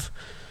quandary of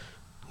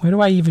where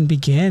do I even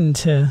begin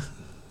to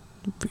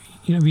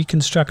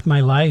reconstruct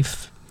my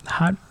life,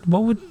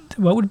 what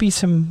would be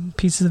some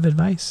pieces of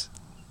advice?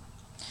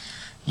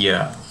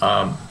 Yeah.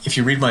 If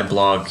you read my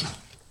blog,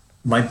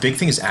 my big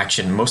thing is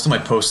action. Most of my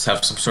posts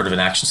have some sort of an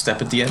action step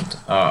at the end.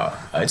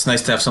 It's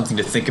nice to have something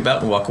to think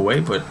about and walk away,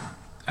 but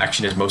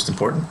action is most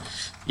important.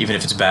 Even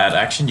if it's bad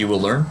action, you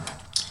will learn.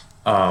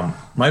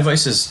 My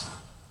advice is,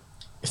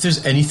 if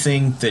there's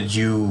anything that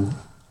you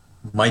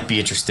might be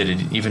interested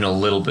in, even a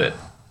little bit,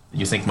 that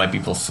you think might be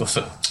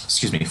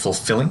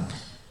fulfilling,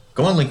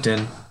 go on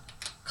LinkedIn,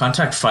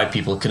 contact 5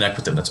 people, connect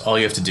with them. That's all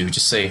you have to do.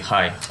 Just say,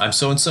 "Hi, I'm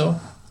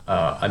so-and-so.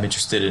 I'm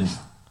interested in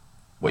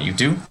what you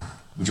do.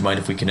 Would you mind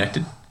if we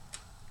connected?"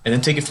 And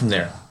then take it from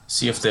there.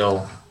 See if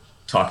they'll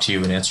talk to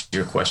you and answer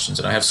your questions.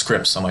 And I have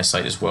scripts on my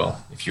site as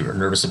well if you are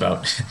nervous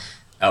about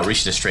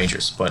outreach to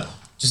strangers. But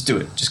just do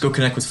it. Just go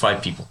connect with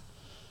 5 people.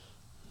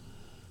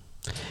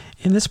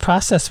 In this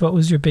process, what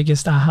was your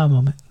biggest aha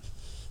moment?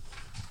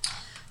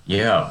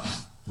 Yeah,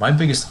 my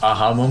biggest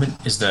aha moment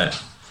is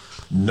that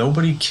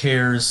nobody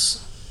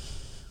cares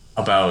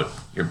about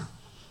your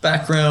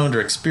background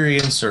or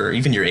experience or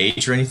even your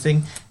age or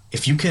anything.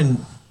 If you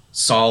can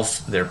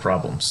solve their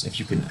problems, if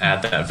you can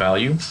add that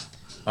value,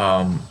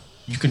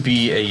 you could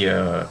be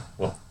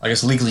well, I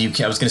guess legally you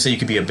can't. I was going to say you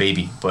could be a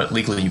baby, but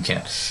legally you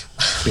can't.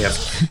 We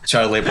have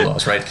child labor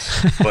laws, right?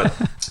 But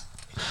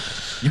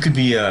you could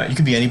be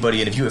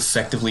anybody, and if you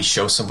effectively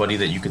show somebody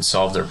that you can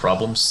solve their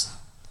problems,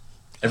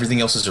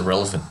 everything else is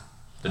irrelevant.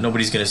 That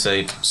nobody's going to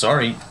say,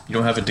 sorry, you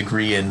don't have a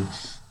degree in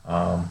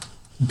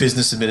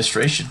business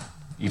administration,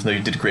 even though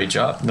you did a great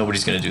job.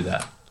 Nobody's going to do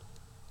that.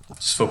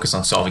 Just focus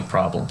on solving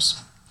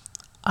problems.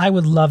 I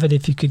would love it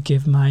if you could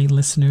give my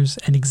listeners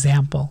an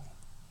example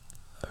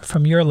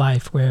from your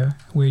life where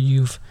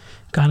you've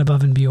gone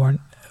above and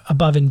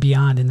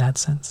beyond in that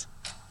sense.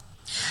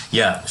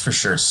 Yeah, for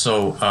sure.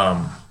 So,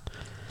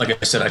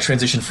 like I said, I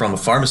transitioned from a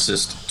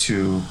pharmacist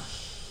to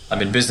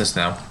I'm in business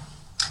now.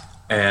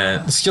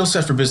 And the skill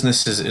set for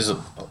business is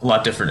a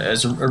lot different.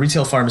 As a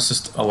retail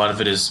pharmacist, a lot of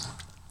it is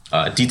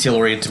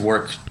detail-oriented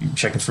work,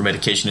 checking for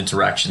medication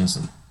interactions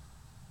and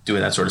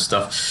doing that sort of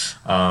stuff.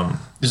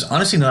 There's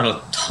honestly not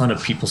a ton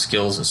of people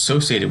skills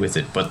associated with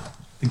it, but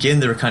again,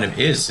 there kind of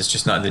is. It's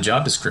just not in the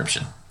job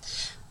description.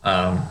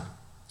 I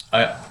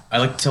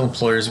like to tell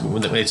employers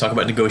when they talk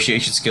about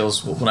negotiation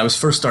skills, when I was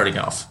first starting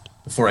off,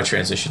 before I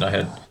transitioned, I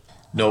had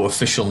no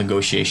official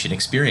negotiation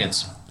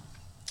experience.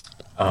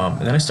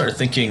 And then I started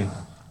thinking,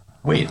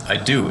 wait, I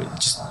do.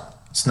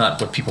 It's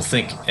not what people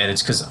think. And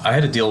it's because I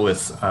had to deal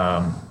with,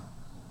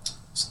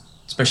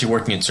 especially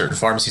working in certain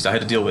pharmacies, I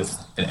had to deal with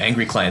an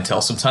angry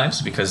clientele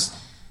sometimes because,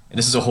 and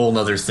this is a whole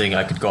other thing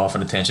I could go off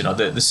on a tangent on.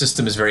 The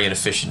system is very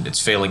inefficient. It's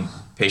failing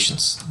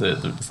patients,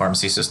 the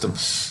pharmacy system.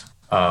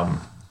 But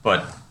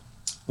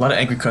a lot of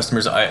angry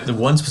customers. The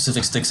one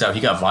specific sticks out.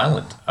 He got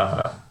violent.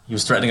 He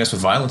was threatening us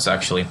with violence,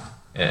 actually,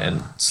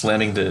 and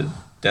slamming the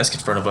desk in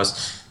front of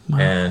us. Wow.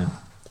 And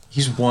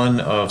he's one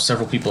of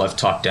several people I've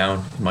talked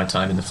down in my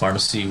time in the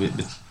pharmacy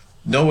with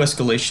no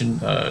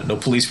escalation. No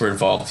police were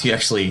involved. He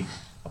actually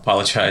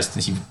apologized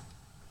and he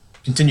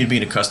continued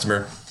being a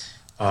customer.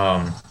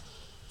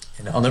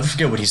 And I'll never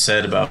forget what he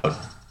said about,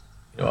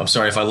 I'm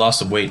sorry, if I lost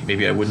some weight,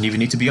 maybe I wouldn't even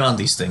need to be on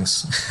these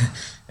things.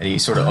 And he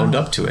sort of owned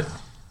up to it.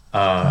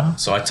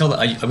 So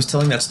I was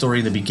telling that story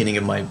in the beginning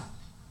of my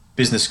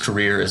business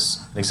career as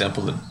an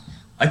example that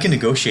I can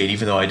negotiate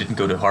even though I didn't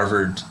go to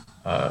Harvard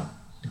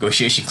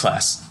negotiation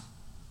class.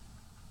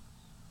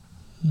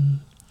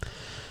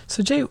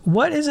 So Jay,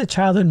 what is a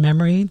childhood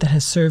memory that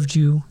has served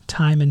you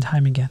time and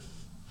time again?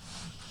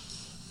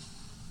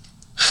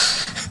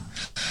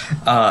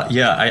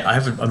 I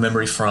have a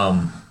memory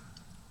from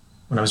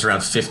when I was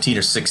around 15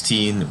 or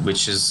 16,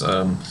 which is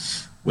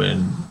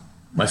when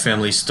my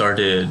family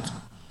started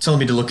telling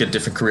me to look at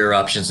different career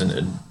options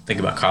and think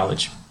about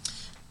college.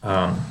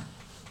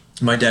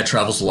 My dad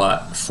travels a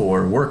lot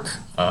for work.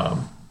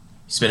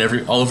 He's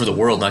been all over the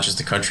world, not just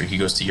the country. He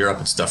goes to Europe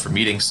and stuff for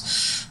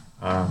meetings.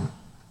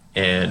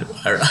 And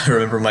I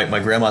remember my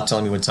grandma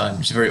telling me one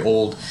time, she's a very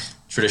old,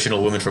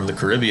 traditional woman from the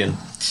Caribbean.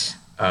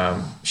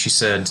 She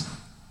said,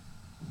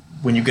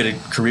 when you get a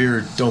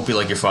career, don't be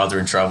like your father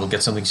and travel.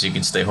 Get something so you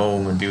can stay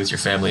home and be with your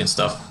family and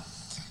stuff.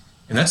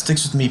 And that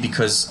sticks with me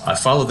because I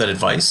followed that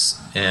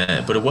advice,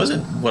 but it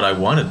wasn't what I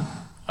wanted.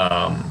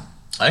 I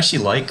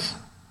actually like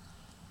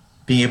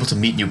being able to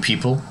meet new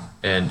people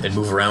and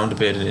move around a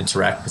bit and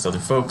interact with other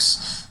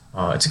folks.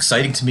 It's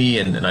exciting to me,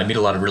 and I meet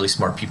a lot of really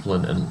smart people,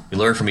 and we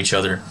learn from each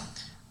other.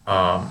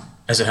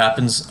 As it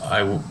happens,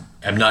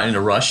 I'm not in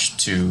a rush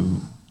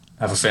to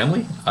have a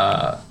family.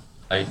 I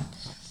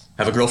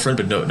have a girlfriend,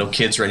 but no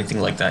kids or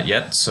anything like that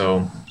yet.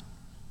 So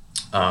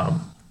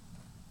I'm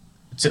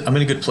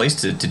in a good place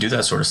to do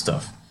that sort of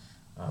stuff,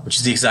 which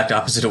is the exact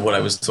opposite of what I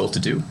was told to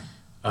do.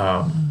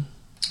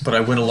 But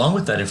I went along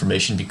with that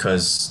information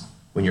because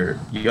when you're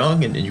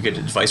young and you get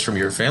advice from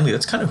your family,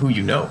 that's kind of who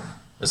you know.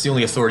 That's the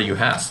only authority you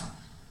have.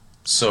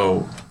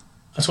 So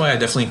that's why I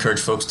definitely encourage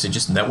folks to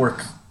just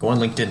network, go on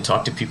LinkedIn,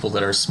 talk to people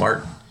that are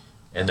smart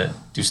and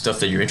that do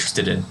stuff that you're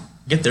interested in.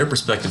 Get their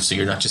perspective so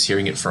you're not just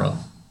hearing it from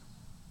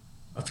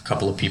a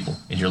couple of people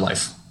in your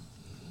life.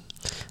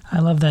 I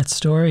love that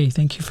story.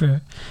 Thank you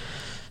for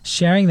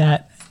sharing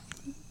that.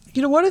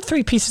 What are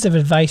 3 pieces of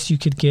advice you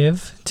could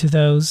give to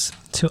those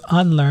to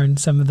unlearn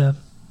some of the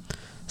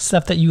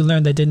stuff that you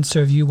learned that didn't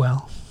serve you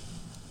well?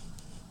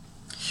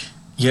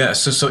 Yeah,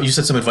 so you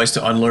said some advice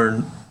to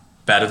unlearn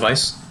bad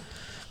advice?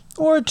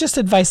 Or just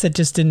advice that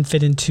just didn't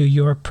fit into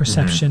your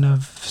perception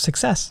of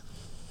success.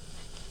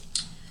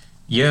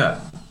 Yeah,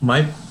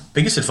 my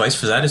biggest advice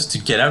for that is to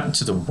get out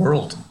into the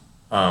world.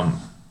 When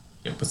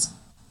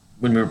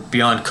we're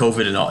beyond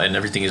COVID and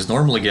everything is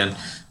normal again,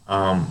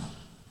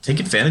 take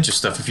advantage of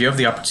stuff. If you have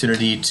the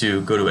opportunity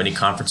to go to any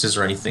conferences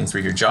or anything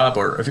through your job,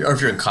 or if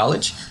you're in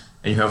college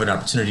and you have an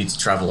opportunity to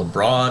travel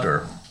abroad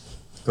or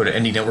go to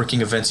any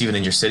networking events, even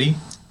in your city,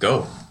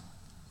 go.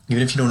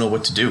 Even if you don't know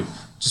what to do,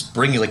 just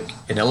bring like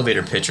an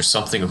elevator pitch or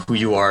something of who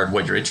you are and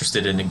what you're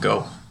interested in, and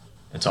go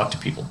and talk to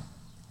people.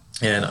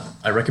 And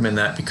I recommend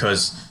that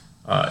because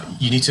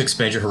you need to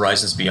expand your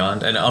horizons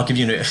beyond. And I'll give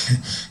you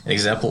an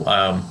example.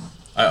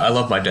 I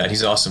love my dad.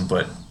 He's awesome,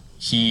 but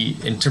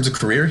in terms of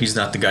career, he's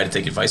not the guy to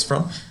take advice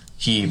from.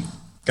 He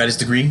got his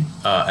degree,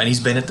 and he's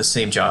been at the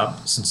same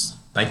job since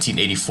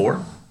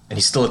 1984, and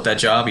he's still at that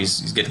job.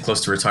 He's getting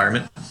close to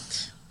retirement.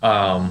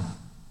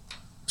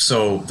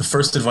 So the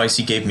first advice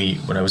he gave me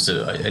when I was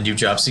a new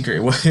job seeker,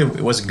 it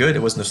wasn't good.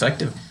 It wasn't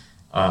effective.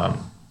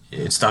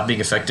 It stopped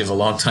being effective a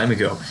long time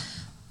ago.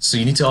 So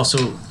you need to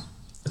also,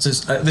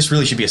 this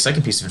really should be a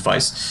second piece of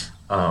advice.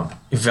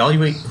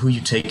 Evaluate who you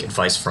take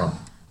advice from.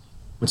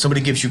 When somebody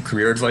gives you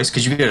career advice,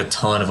 because you get a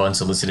ton of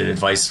unsolicited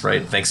advice,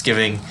 right?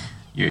 Thanksgiving,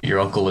 your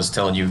uncle is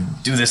telling you,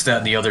 do this, that,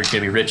 and the other, you're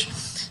going to be rich.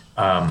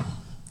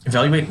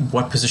 Evaluate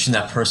what position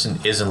that person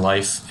is in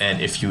life,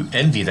 and if you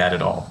envy that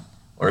at all,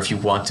 or if you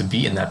want to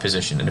be in that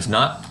position. And if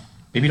not,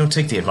 maybe don't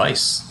take the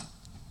advice.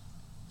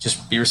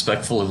 Just be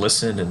respectful and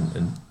listen,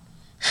 and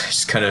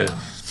just kind of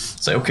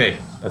say, okay,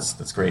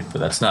 that's great, but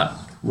that's not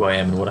who I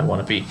am and what I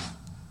want to be.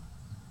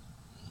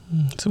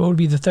 So what would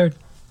be the third?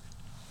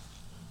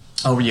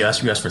 Oh, you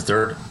asked for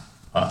third.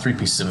 3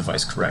 pieces of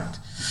advice, correct.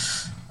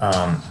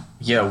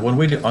 One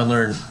way to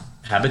unlearn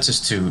habits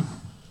is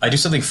I do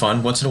something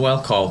fun once in a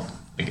while called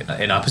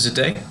an opposite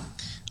day.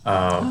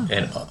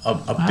 And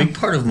a big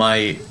part of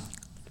my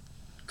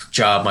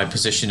job, my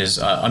position is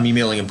I'm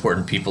emailing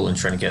important people and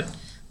trying to get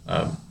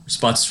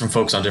responses from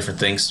folks on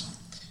different things.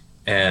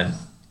 And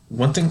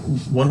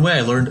one way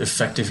I learned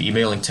effective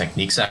emailing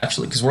techniques,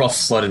 actually, because we're all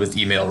flooded with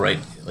email, right?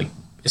 Like,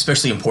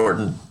 especially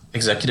important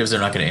executives, they're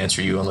not going to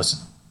answer you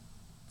unless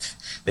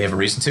they have a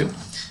reason to.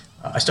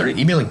 I started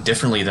emailing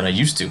differently than I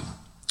used to.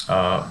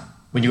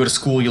 When you go to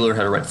school, you learn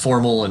how to write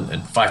formal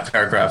and 5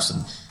 paragraphs.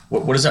 And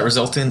what does that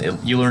result in?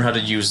 You learn how to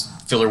use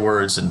filler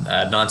words and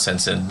add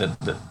nonsense in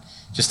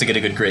just to get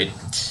a good grade.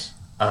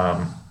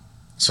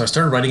 So I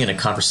started writing in a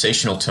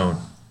conversational tone.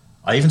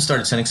 I even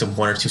started sending some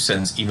 1 or 2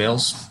 sentence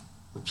emails.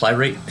 Reply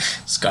rate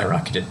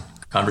skyrocketed.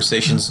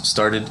 Conversations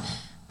started,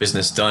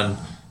 business done.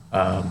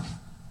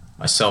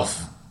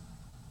 Myself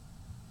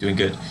doing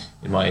good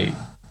in my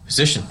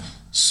position.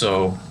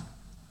 So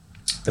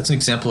that's an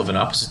example of an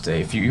opposite day.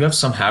 If you have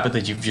some habit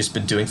that you've just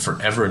been doing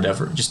forever and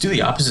ever, just do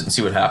the opposite and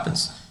see what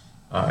happens.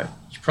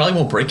 You probably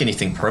won't break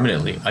anything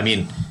permanently. I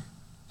mean,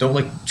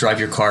 don't drive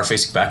your car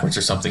facing backwards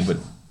or something, but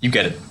you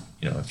get it.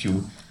 If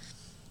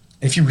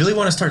you really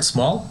want to start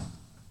small,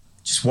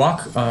 just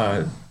walk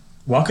a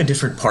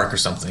different park or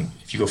something.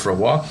 If you go for a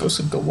walk,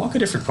 go walk a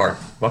different park.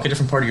 Walk a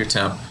different part of your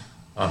town.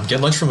 Get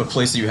lunch from a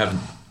place that you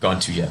haven't gone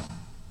to yet.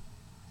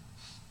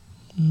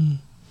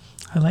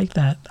 I like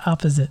that.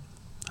 Opposite.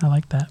 I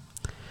like that.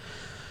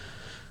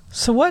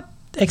 So what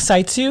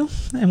excites you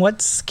and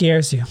what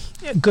scares you?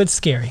 Good,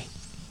 scary.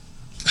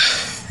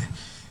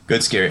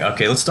 Good, scary.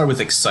 Okay, let's start with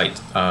excite.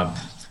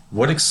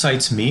 What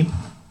excites me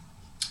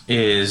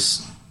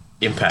is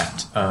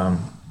impact.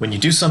 When you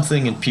do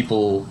something and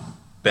people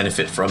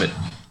benefit from it.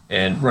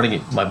 And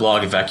running my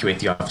blog,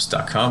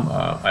 evacuatetheoffice.com,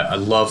 I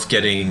love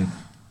getting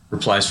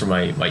replies from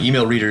my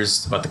email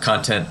readers about the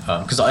content,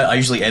 because I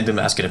usually end them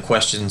asking a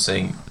question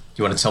saying, do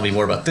you want to tell me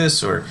more about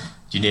this, or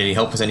do you need any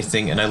help with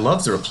anything? And I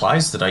love the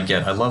replies that I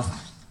get. I love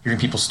hearing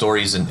people's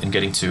stories and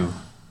getting to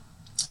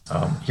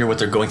hear what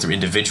they're going through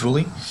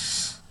individually.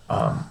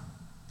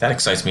 That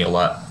excites me a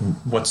lot.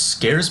 What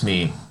scares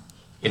me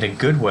in a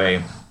good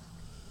way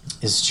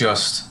is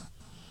just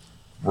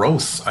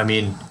growth. I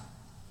mean,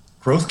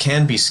 growth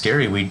can be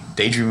scary. We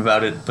daydream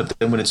about it, but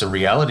then when it's a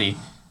reality,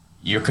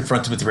 you're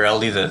confronted with the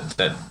reality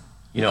that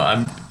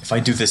if I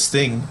do this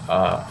thing,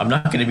 I'm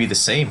not going to be the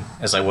same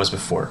as I was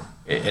before,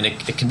 and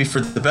it can be for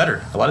the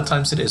better. A lot of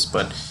times it is,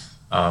 but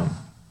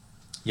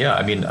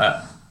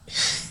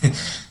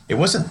it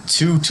wasn't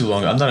too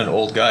long. I'm not an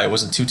old guy. It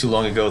wasn't too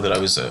long ago that I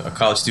was a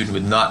college student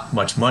with not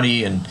much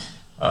money and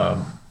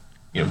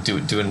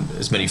doing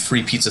as many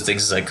free pizza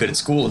things as I could at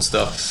school and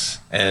stuff.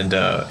 And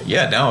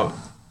now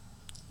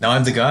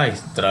I'm the guy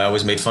that I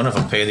always made fun of.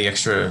 I'm paying the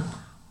extra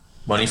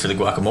money for the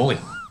guacamole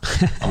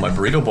on my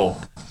burrito bowl.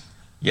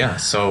 Yeah,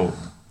 so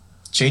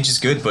change is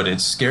good, but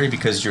it's scary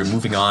because you're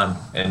moving on,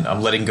 and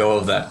I'm letting go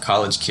of that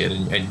college kid,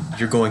 and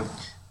you're going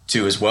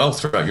to as well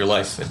throughout your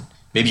life. And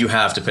maybe you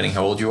have, depending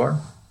how old you are.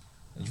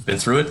 You've been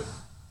through it.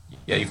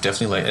 Yeah, you've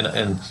definitely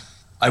and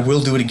I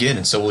will do it again,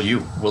 and so will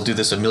you. We'll do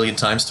this a million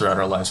times throughout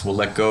our lives. We'll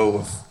let go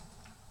of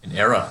an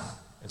era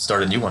and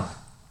start a new one.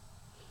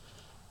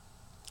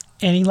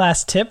 Any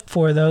last tip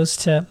for those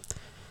to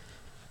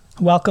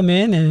welcome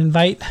in and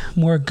invite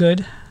more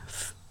good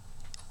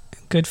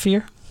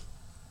fear?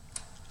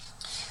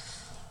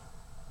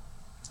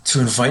 To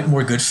invite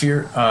more good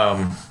fear?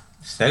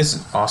 That is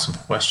an awesome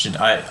question.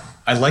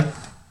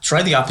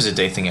 Try the opposite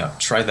day thing out.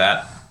 Try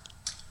that.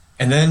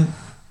 And then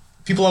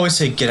people always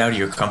say, get out of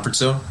your comfort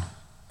zone.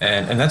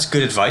 And that's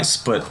good advice,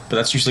 but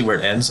that's usually where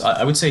it ends.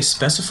 I would say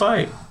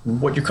specify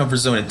what your comfort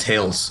zone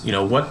entails.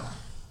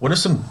 What are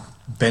some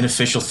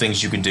beneficial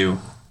things you could do,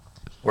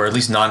 or at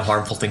least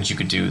non-harmful things you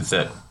could do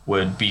that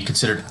would be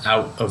considered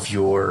out of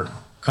your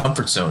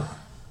comfort zone.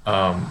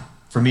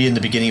 For me, in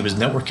the beginning, it was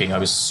networking. I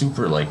was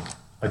super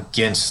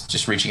against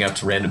just reaching out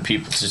to random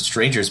people, to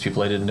strangers,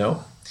 people I didn't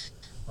know.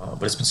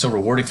 But it's been so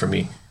rewarding for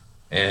me.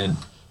 And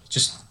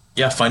just,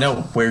 find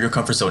out where your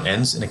comfort zone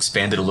ends and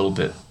expand it a little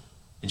bit.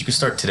 And you can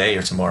start today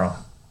or tomorrow.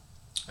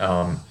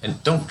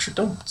 And don't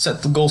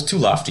set the goals too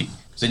lofty.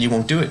 then you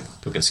won't do it.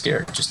 You'll get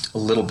scared. Just a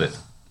little bit.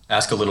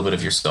 Ask a little bit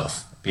of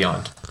yourself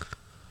beyond.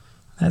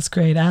 That's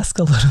great. Ask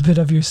a little bit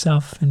of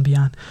yourself and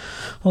beyond.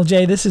 Well,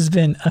 Jay, this has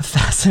been a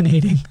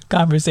fascinating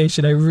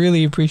conversation. I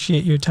really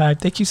appreciate your time.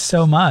 Thank you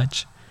so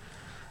much.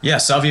 Yeah,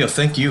 Savio,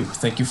 thank you.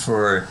 Thank you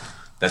for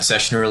that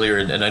session earlier.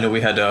 And I know we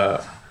were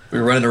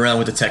running around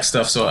with the tech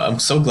stuff, so I'm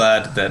so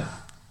glad that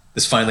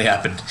this finally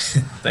happened.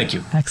 Thank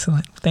you.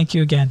 Excellent. Thank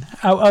you again.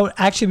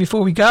 Actually,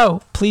 before we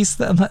go, please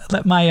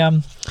let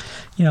my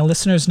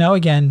listeners know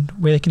again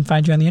where they can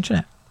find you on the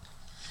internet.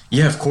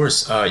 Yeah, of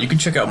course. You can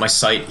check out my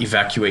site,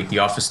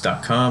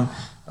 evacuatetheoffice.com.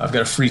 I've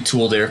got a free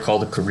tool there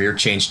called the Career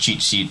Change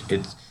Cheat Sheet.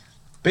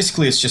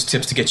 It's just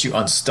tips to get you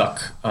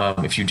unstuck.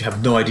 If you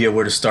have no idea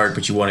where to start,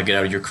 but you want to get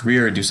out of your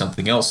career and do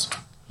something else,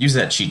 use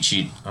that cheat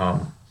sheet.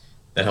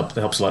 That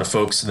helps a lot of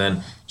folks. And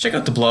then check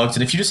out the blogs.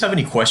 And if you just have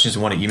any questions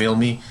and want to email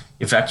me,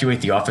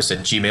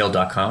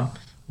 evacuatetheoffice@gmail.com.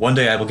 One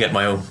day I will get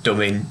my own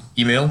domain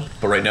email,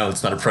 but right now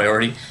it's not a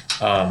priority.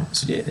 So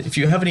yeah, if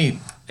you have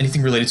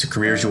anything related to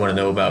careers you want to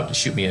know about,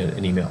 just shoot me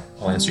an email.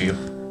 I'll answer you.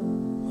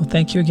 Well,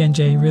 thank you again,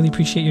 Jay. Really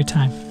appreciate your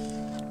time.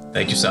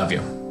 Thank you,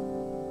 Savio.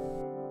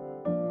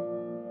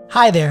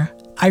 Hi there.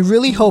 I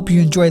really hope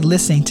you enjoyed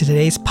listening to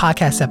today's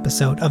podcast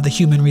episode of The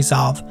Human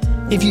Resolve.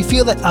 If you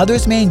feel that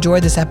others may enjoy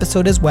this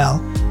episode as well,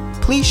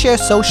 please share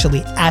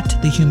socially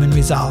at The Human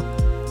Resolve.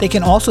 They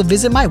can also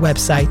visit my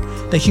website,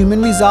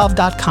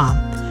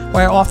 thehumanresolve.com,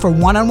 where I offer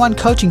one-on-one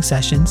coaching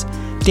sessions,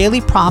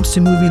 daily prompts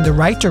to move you in the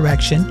right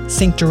direction,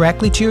 sync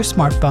directly to your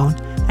smartphone,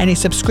 and a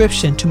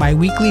subscription to my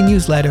weekly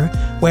newsletter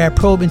where I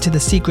probe into the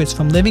secrets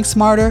from living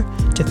smarter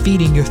to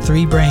feeding your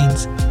 3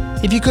 brains.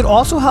 If you could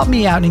also help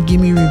me out and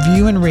give me a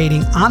review and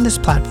rating on this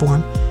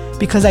platform,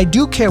 because I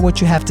do care what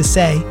you have to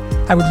say,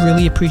 I would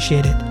really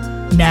appreciate it.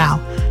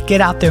 Now, get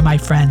out there, my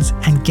friends,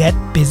 and get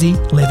busy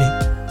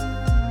living.